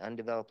any of the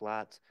undeveloped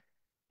lots,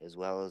 as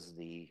well as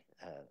the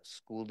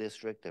school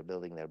district. They're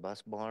building their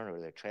bus barn or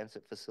their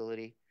transit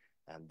facility.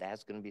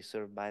 That's going to be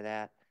served by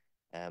that.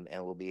 And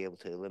we'll be able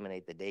to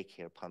eliminate the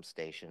daycare pump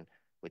station,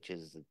 which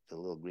is the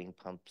little green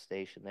pump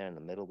station there in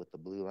the middle with the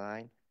blue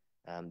line.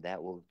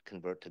 That will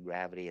convert to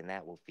gravity, and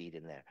that will feed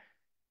in there.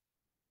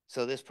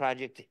 So this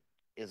project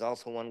is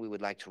also one we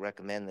would like to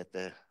recommend that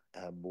the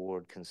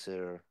board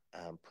consider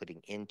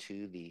putting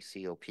into the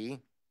COP,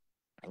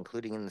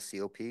 including in the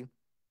COP.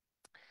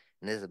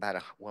 And this is about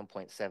a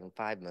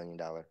 $1.75 million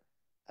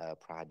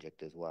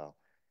project as well.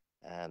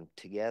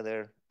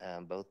 Together,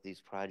 both these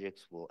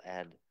projects will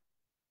add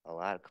a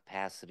lot of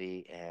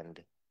capacity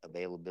and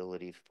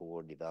availability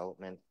for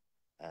development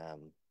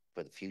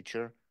for the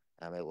future.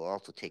 It will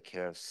also take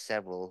care of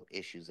several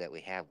issues that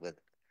we have with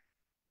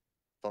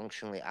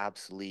functionally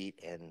obsolete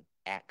and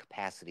at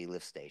capacity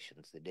lift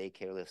stations. The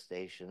daycare lift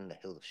station, the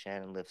Hills of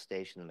Shannon lift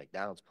station, the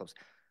McDonald's pumps,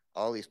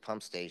 all these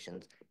pump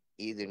stations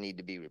either need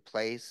to be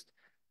replaced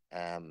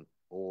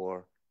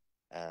or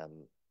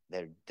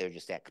they're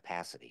just at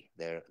capacity.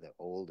 They're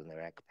old and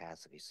they're at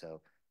capacity.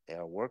 So they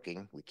are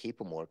working. We keep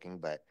them working,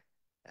 but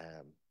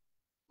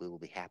we will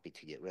be happy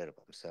to get rid of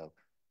them. So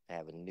to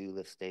have a new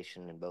lift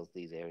station in both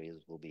these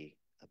areas will be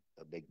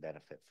a big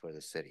benefit for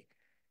the city.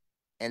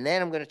 And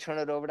then I'm going to turn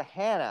it over to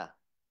Hannah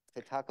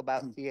to talk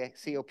about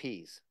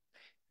COPs.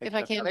 If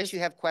I can, Unless you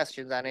have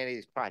questions on any of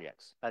these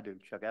projects. I do,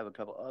 Chuck. I have a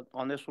couple.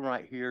 On this one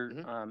right here,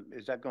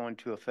 is that going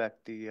to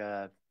affect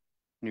the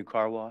new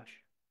car wash?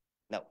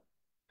 No.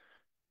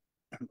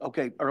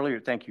 Okay, earlier,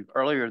 thank you.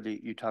 Earlier,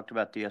 you talked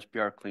about the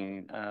SBR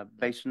cleaning.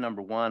 Basin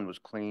number 1 was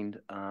cleaned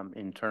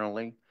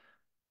internally,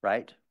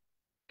 right?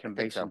 Can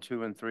basin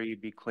 2 and 3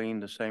 be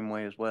cleaned the same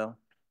way as well?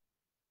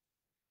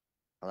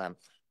 Hold on.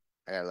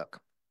 I gotta look.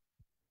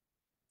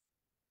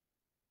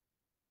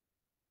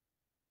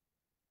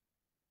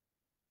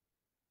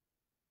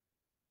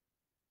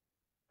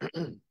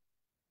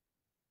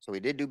 So we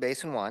did do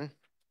basin 1.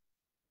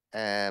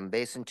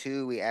 Basin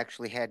 2, we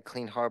actually had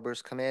Clean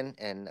Harbors come in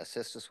and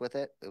assist us with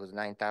it. It was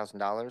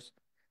 $9,000.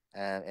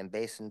 And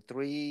basin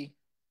 3,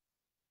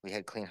 we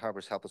had Clean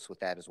Harbors help us with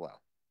that as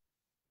well.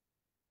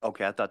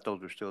 Okay, I thought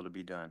those were still to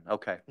be done.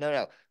 Okay.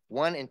 No.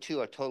 1 and 2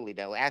 are totally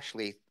done. Well,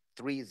 actually,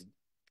 3's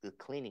the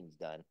cleaning's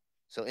done.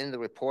 So in the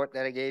report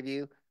that I gave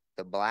you,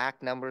 the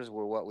black numbers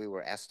were what we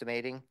were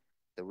estimating.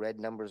 The red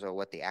numbers are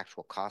what the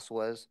actual cost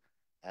was.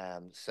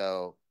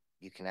 So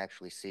you can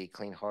actually see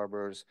Clean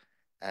Harbors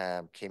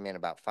came in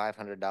about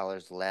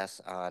 $500 less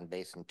on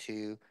basin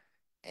 2,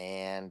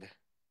 and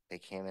they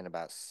came in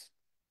about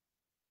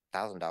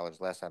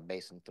 $1,000 less on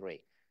basin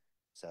 3.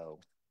 So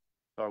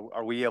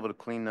are we able to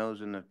clean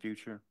those in the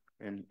future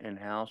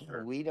in-house?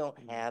 We don't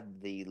have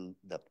the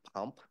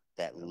pump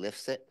that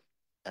lifts it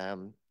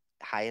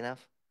high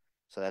enough.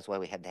 So that's why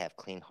we had to have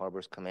Clean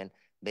Harbors come in.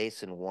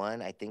 Basin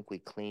 1, I think we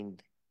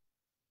cleaned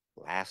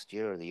last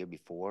year or the year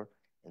before.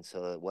 And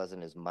so it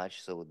wasn't as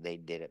much. So they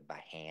did it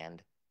by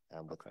hand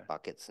with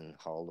buckets and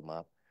hauled them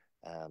up.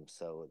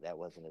 So that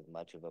wasn't as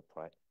much of a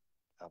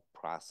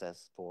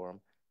process for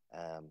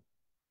them.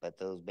 But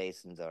those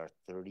basins are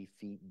 30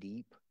 feet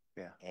deep.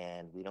 Yeah.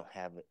 And we don't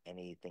have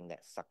anything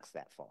that sucks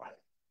that far.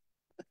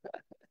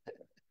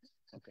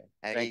 Okay.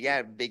 And you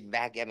got a big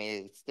back. I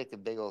mean, stick a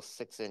big old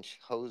 6-inch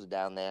hose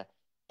down there,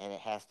 and it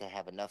has to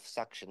have enough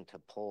suction to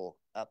pull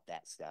up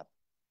that stuff.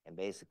 And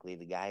basically,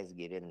 the guys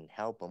get in and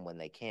help them when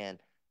they can,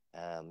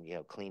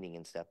 cleaning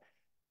and stuff.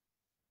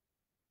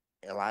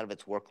 A lot of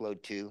it's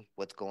workload too.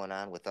 What's going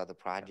on with other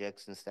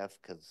projects and stuff,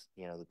 because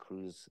the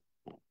crew's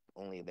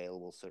only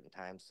available certain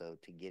times. So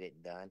to get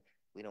it done,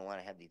 we don't want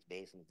to have these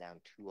basins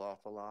down too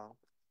awful long.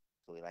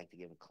 So we like to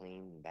get them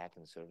clean and back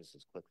in service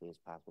as quickly as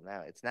possible.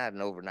 Now, it's not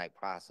an overnight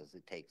process.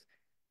 It takes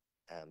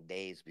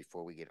days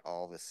before we get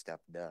all this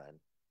stuff done.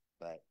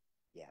 But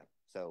yeah,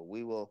 so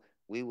we will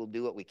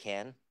do what we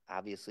can,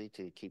 obviously,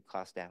 to keep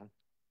costs down.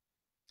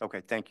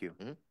 Okay, thank you.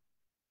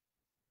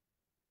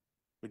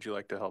 Would you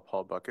like to help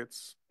haul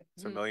buckets?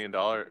 It's $1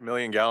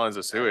 million gallons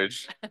of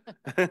sewage.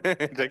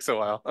 It takes a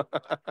while.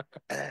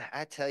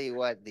 I tell you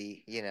what,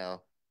 the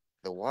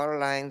water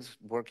lines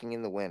working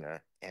in the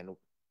winter and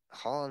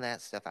hauling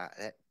that stuff out,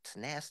 that's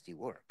nasty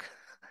work.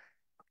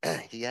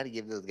 You got to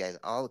give those guys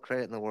all the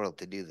credit in the world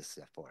to do this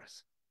stuff for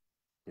us.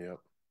 Yep.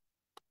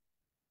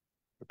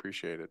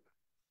 Appreciate it.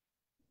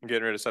 I'm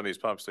getting rid of some of these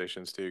pump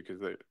stations too, because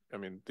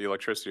the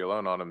electricity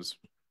alone on them's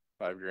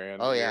 $5,000.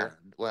 Oh yeah.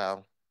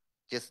 Well,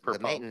 just the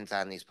maintenance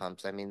on these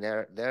pumps. I mean,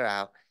 they're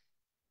out.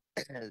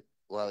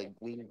 Well,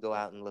 we go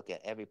out and look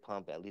at every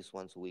pump at least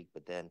once a week,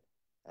 but then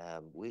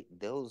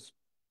those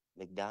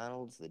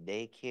McDonald's, the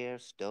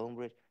daycare,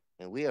 Stonebridge,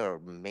 and we are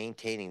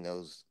maintaining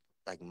those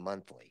like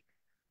monthly.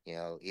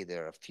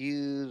 Either a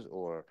fuse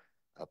or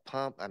a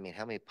pump. I mean,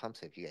 how many pumps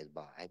have you guys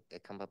bought? I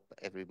come up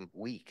every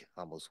week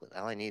almost with,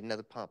 I need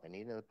another pump. I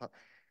need another pump.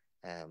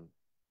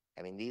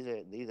 I mean,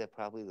 these are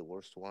probably the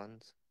worst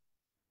ones.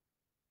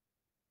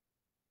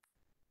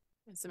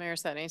 As the mayor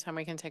said, anytime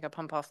we can take a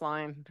pump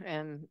offline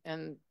and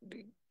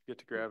get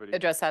to gravity,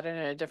 address that in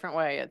a different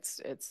way,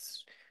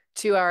 it's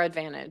to our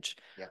advantage.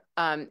 Yeah.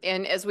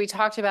 And as we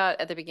talked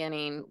about at the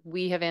beginning,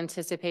 we have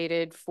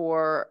anticipated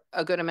for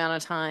a good amount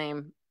of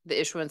time the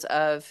issuance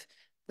of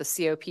the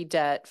COP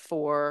debt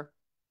for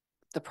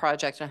the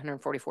project on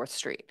 144th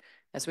Street.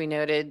 As we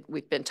noted,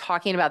 we've been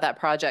talking about that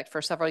project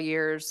for several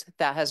years.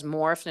 That has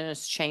morphed and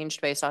has changed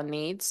based on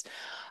needs.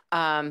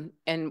 And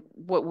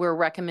what we're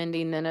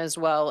recommending then as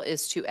well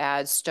is to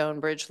add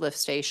Stonebridge Lift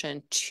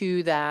Station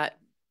to that,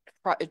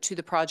 to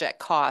the project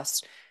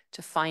cost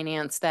to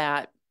finance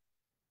that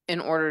in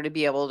order to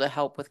be able to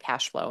help with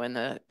cash flow in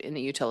the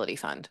utility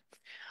fund.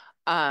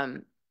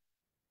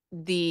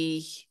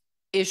 The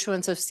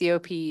issuance of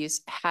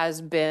COPs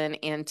has been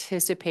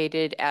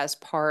anticipated as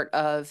part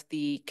of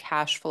the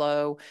cash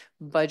flow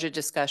budget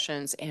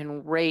discussions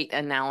and rate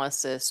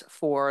analysis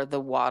for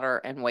the water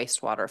and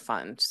wastewater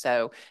fund.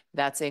 So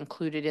that's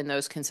included in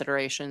those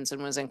considerations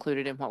and was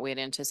included in what we had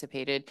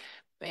anticipated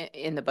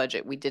in the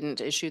budget. We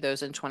didn't issue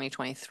those in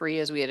 2023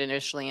 as we had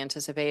initially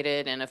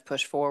anticipated and have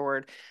pushed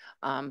forward.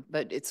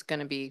 But it's going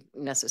to be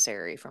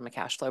necessary from a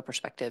cash flow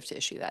perspective to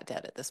issue that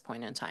debt at this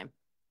point in time.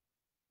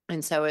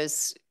 And so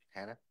as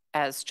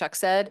Chuck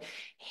said,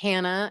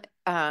 Hannah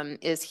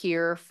is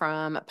here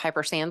from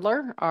Piper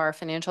Sandler, our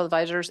financial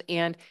advisors,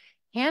 and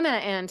Hannah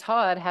and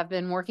Todd have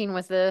been working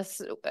with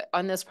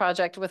on this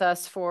project with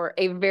us for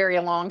a very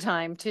long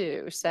time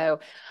too. So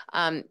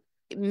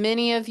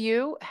many of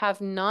you have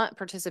not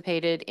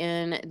participated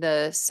in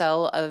the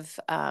sale of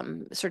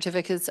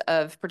certificates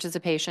of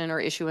participation or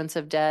issuance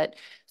of debt.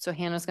 So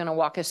Hannah's going to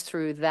walk us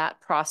through that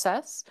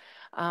process,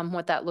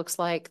 what that looks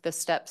like, the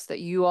steps that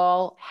you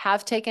all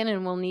have taken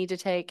and will need to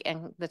take,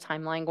 and the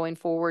timeline going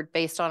forward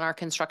based on our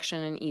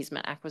construction and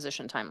easement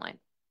acquisition timeline.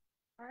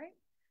 All right.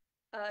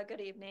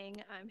 Good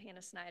evening. I'm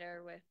Hannah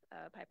Snyder with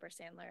Piper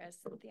Sandler, as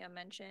Cynthia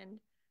mentioned.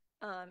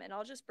 And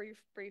I'll just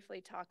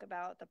briefly talk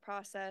about the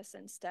process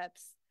and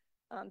steps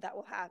that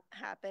will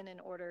happen in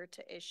order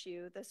to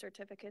issue the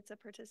certificates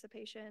of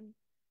participation.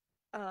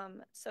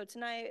 So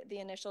tonight, the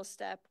initial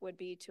step would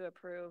be to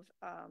approve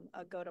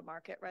a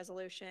go-to-market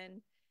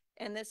resolution.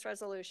 And this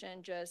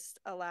resolution just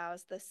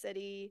allows the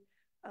city,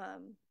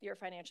 your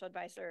financial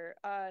advisor,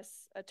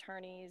 us,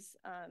 attorneys,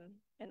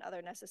 and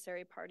other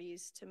necessary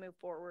parties to move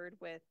forward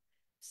with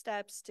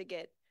steps to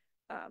get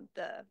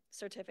the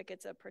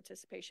certificates of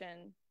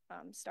participation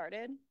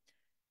started.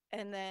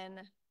 And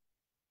then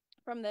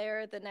from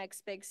there, the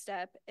next big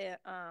step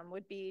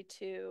would be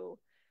to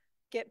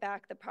get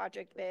back the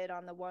project bid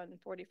on the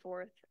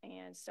 144th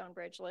and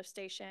Stonebridge lift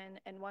station.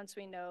 And once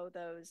we know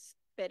those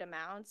bid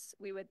amounts,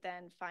 we would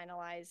then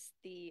finalize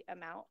the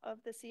amount of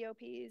the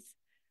COPs.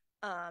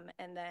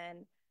 And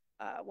then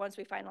once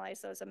we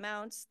finalize those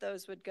amounts,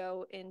 those would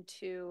go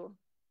into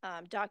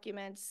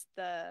documents.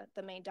 The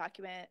main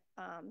document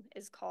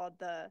is called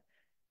the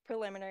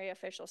preliminary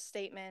official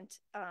statement.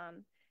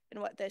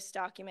 And what this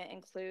document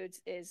includes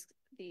is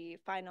the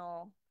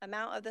final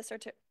amount of the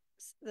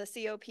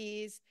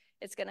COPs.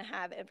 It's going to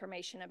have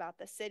information about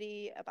the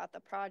city, about the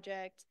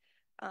project.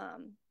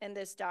 And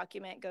this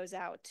document goes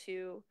out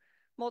to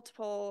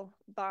multiple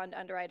bond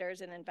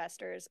underwriters and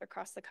investors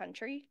across the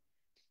country.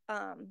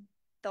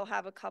 They'll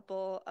have a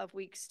couple of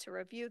weeks to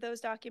review those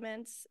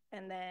documents.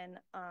 And then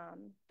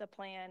the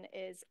plan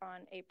is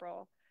on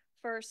April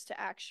 1st to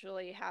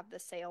actually have the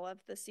sale of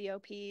the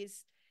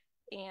COPs.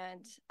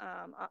 And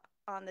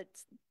on the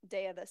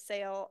day of the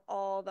sale,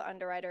 all the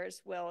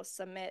underwriters will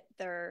submit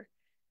their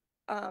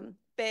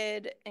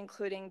bid,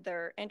 including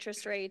their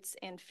interest rates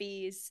and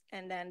fees.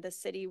 And then the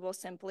city will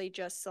simply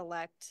just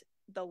select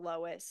the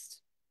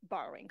lowest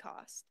borrowing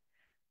cost.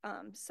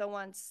 So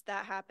once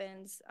that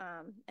happens,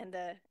 and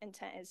the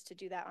intent is to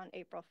do that on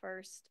April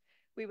 1st,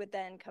 we would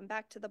then come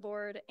back to the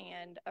board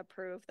and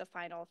approve the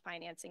final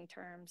financing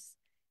terms,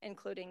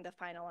 including the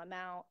final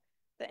amount,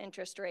 the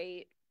interest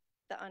rate,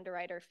 the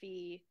underwriter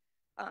fee,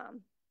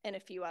 and a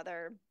few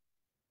other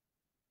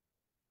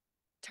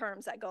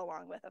terms that go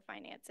along with the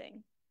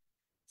financing.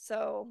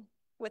 So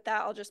with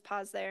that, I'll just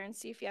pause there and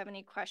see if you have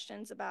any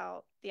questions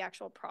about the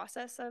actual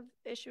process of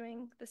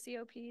issuing the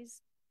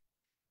COPs.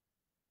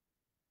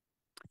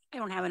 I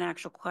don't have an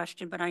actual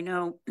question, but I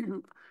know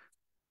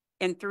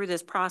and through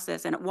this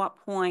process, and at what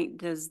point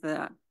does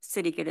the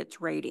city get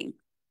its rating?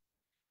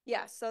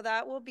 Yeah, so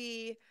that will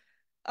be,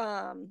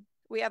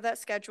 we have that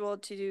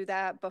scheduled to do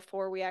that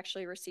before we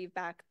actually receive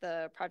back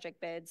the project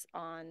bids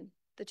on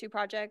the two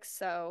projects.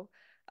 So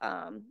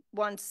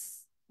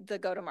once the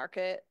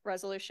go-to-market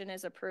resolution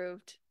is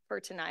approved for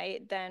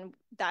tonight, then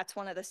that's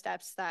one of the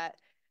steps that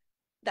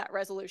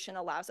resolution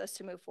allows us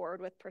to move forward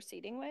with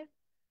proceeding with.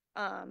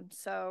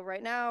 So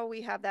right now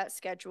we have that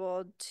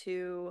scheduled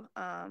to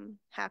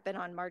happen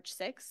on March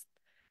 6th.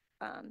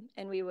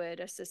 And we would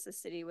assist the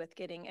city with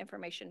getting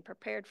information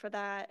prepared for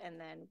that. And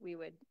then we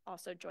would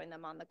also join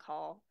them on the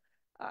call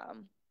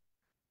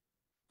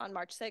on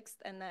March 6th.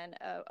 And then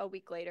a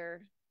week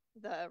later,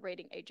 the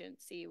rating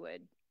agency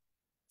would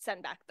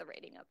send back the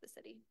rating of the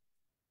city.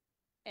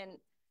 And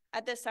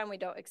at this time, we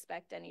don't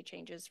expect any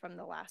changes from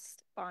the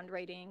last bond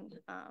rating.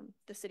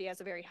 The city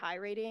has a very high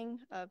rating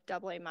of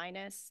AA-,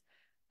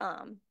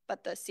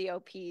 but the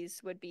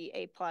COPs would be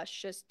A+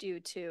 just due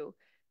to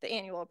the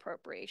annual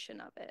appropriation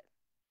of it.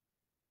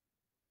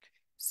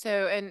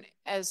 So, and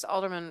as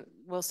Alderman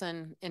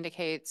Wilson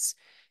indicates,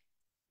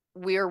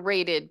 we are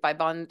rated by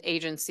bond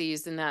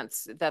agencies, and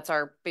that's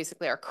our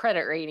basically our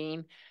credit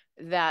rating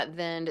that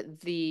then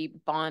the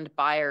bond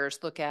buyers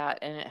look at,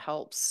 and it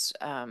helps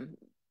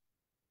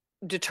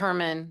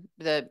determine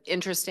the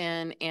interest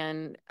in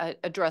and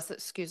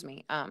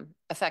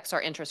affects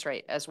our interest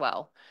rate as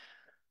well,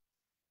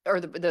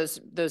 or those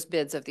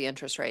bids of the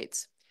interest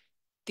rates.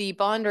 The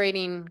bond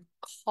rating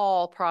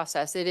call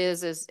process, it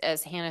is,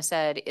 as Hannah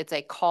said, it's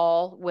a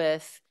call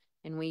with,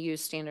 and we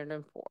use Standard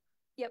 & Poor's.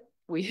 Yep.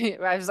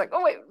 I was like,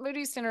 oh wait,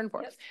 Moody's, Standard &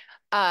 Poor's.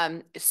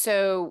 Yep.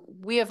 So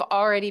we have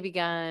already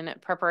begun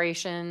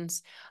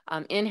preparations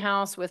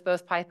in-house with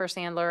both Piper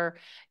Sandler,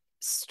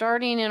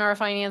 starting in our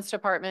finance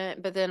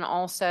department, but then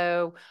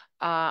also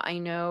I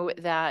know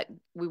that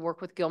we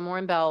work with Gilmore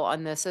and Bell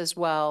on this as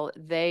well.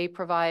 They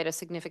provide a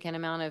significant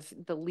amount of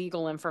the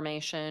legal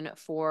information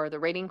for the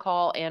rating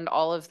call and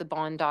all of the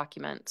bond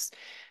documents.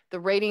 The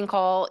rating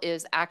call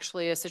is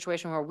actually a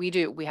situation where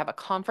we have a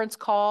conference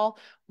call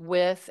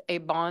with a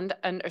bond,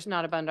 and it's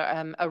not a bond,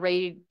 a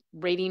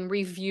rating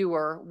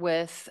reviewer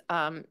with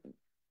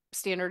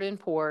Standard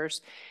 &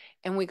 Poor's,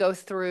 and we go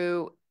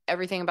through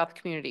everything about the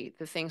community,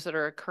 the things that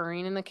are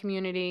occurring in the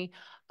community,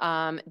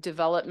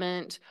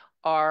 development,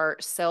 our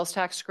sales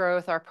tax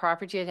growth, our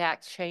property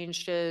tax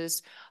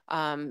changes.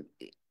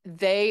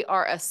 They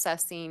are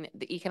assessing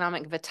the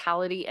economic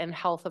vitality and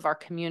health of our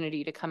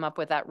community to come up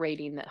with that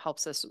rating that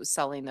helps us with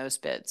selling those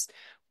bids.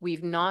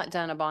 We've not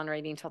done a bond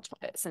rating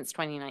since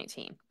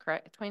 2019,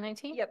 correct?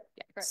 2019? Yep.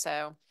 Yeah. Correct.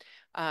 So,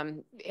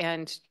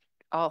 and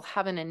I'll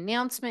have an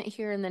announcement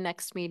here in the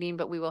next meeting,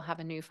 but we will have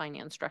a new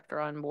finance director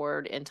on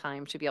board in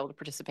time to be able to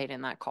participate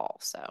in that call.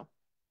 So.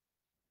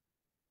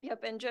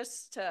 Yep, and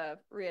just to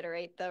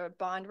reiterate, the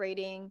bond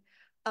rating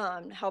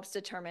helps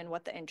determine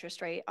what the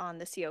interest rate on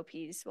the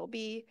COPs will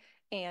be,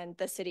 and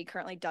the city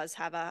currently does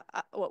have a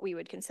what we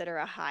would consider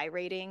a high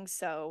rating,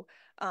 so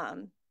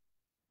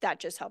that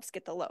just helps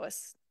get the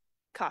lowest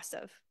cost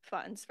of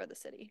funds for the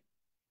city.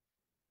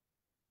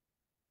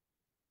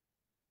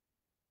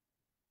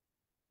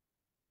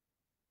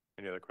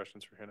 Any other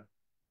questions for Hannah?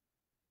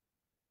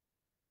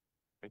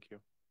 Thank you.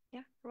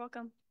 Yeah, you're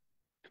welcome.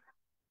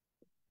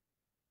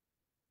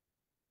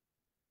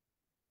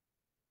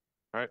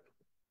 All right.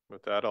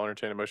 With that, I'll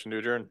entertain a motion to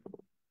adjourn.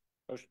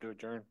 Motion to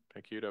adjourn.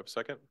 Thank you. To have a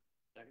second?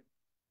 Second.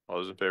 All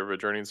those in favor of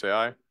adjourning, say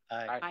aye.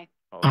 Aye.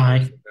 All Aye.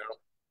 opposed, say no.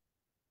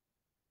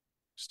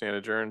 Stand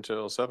adjourned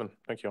till 7.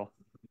 Thank you all.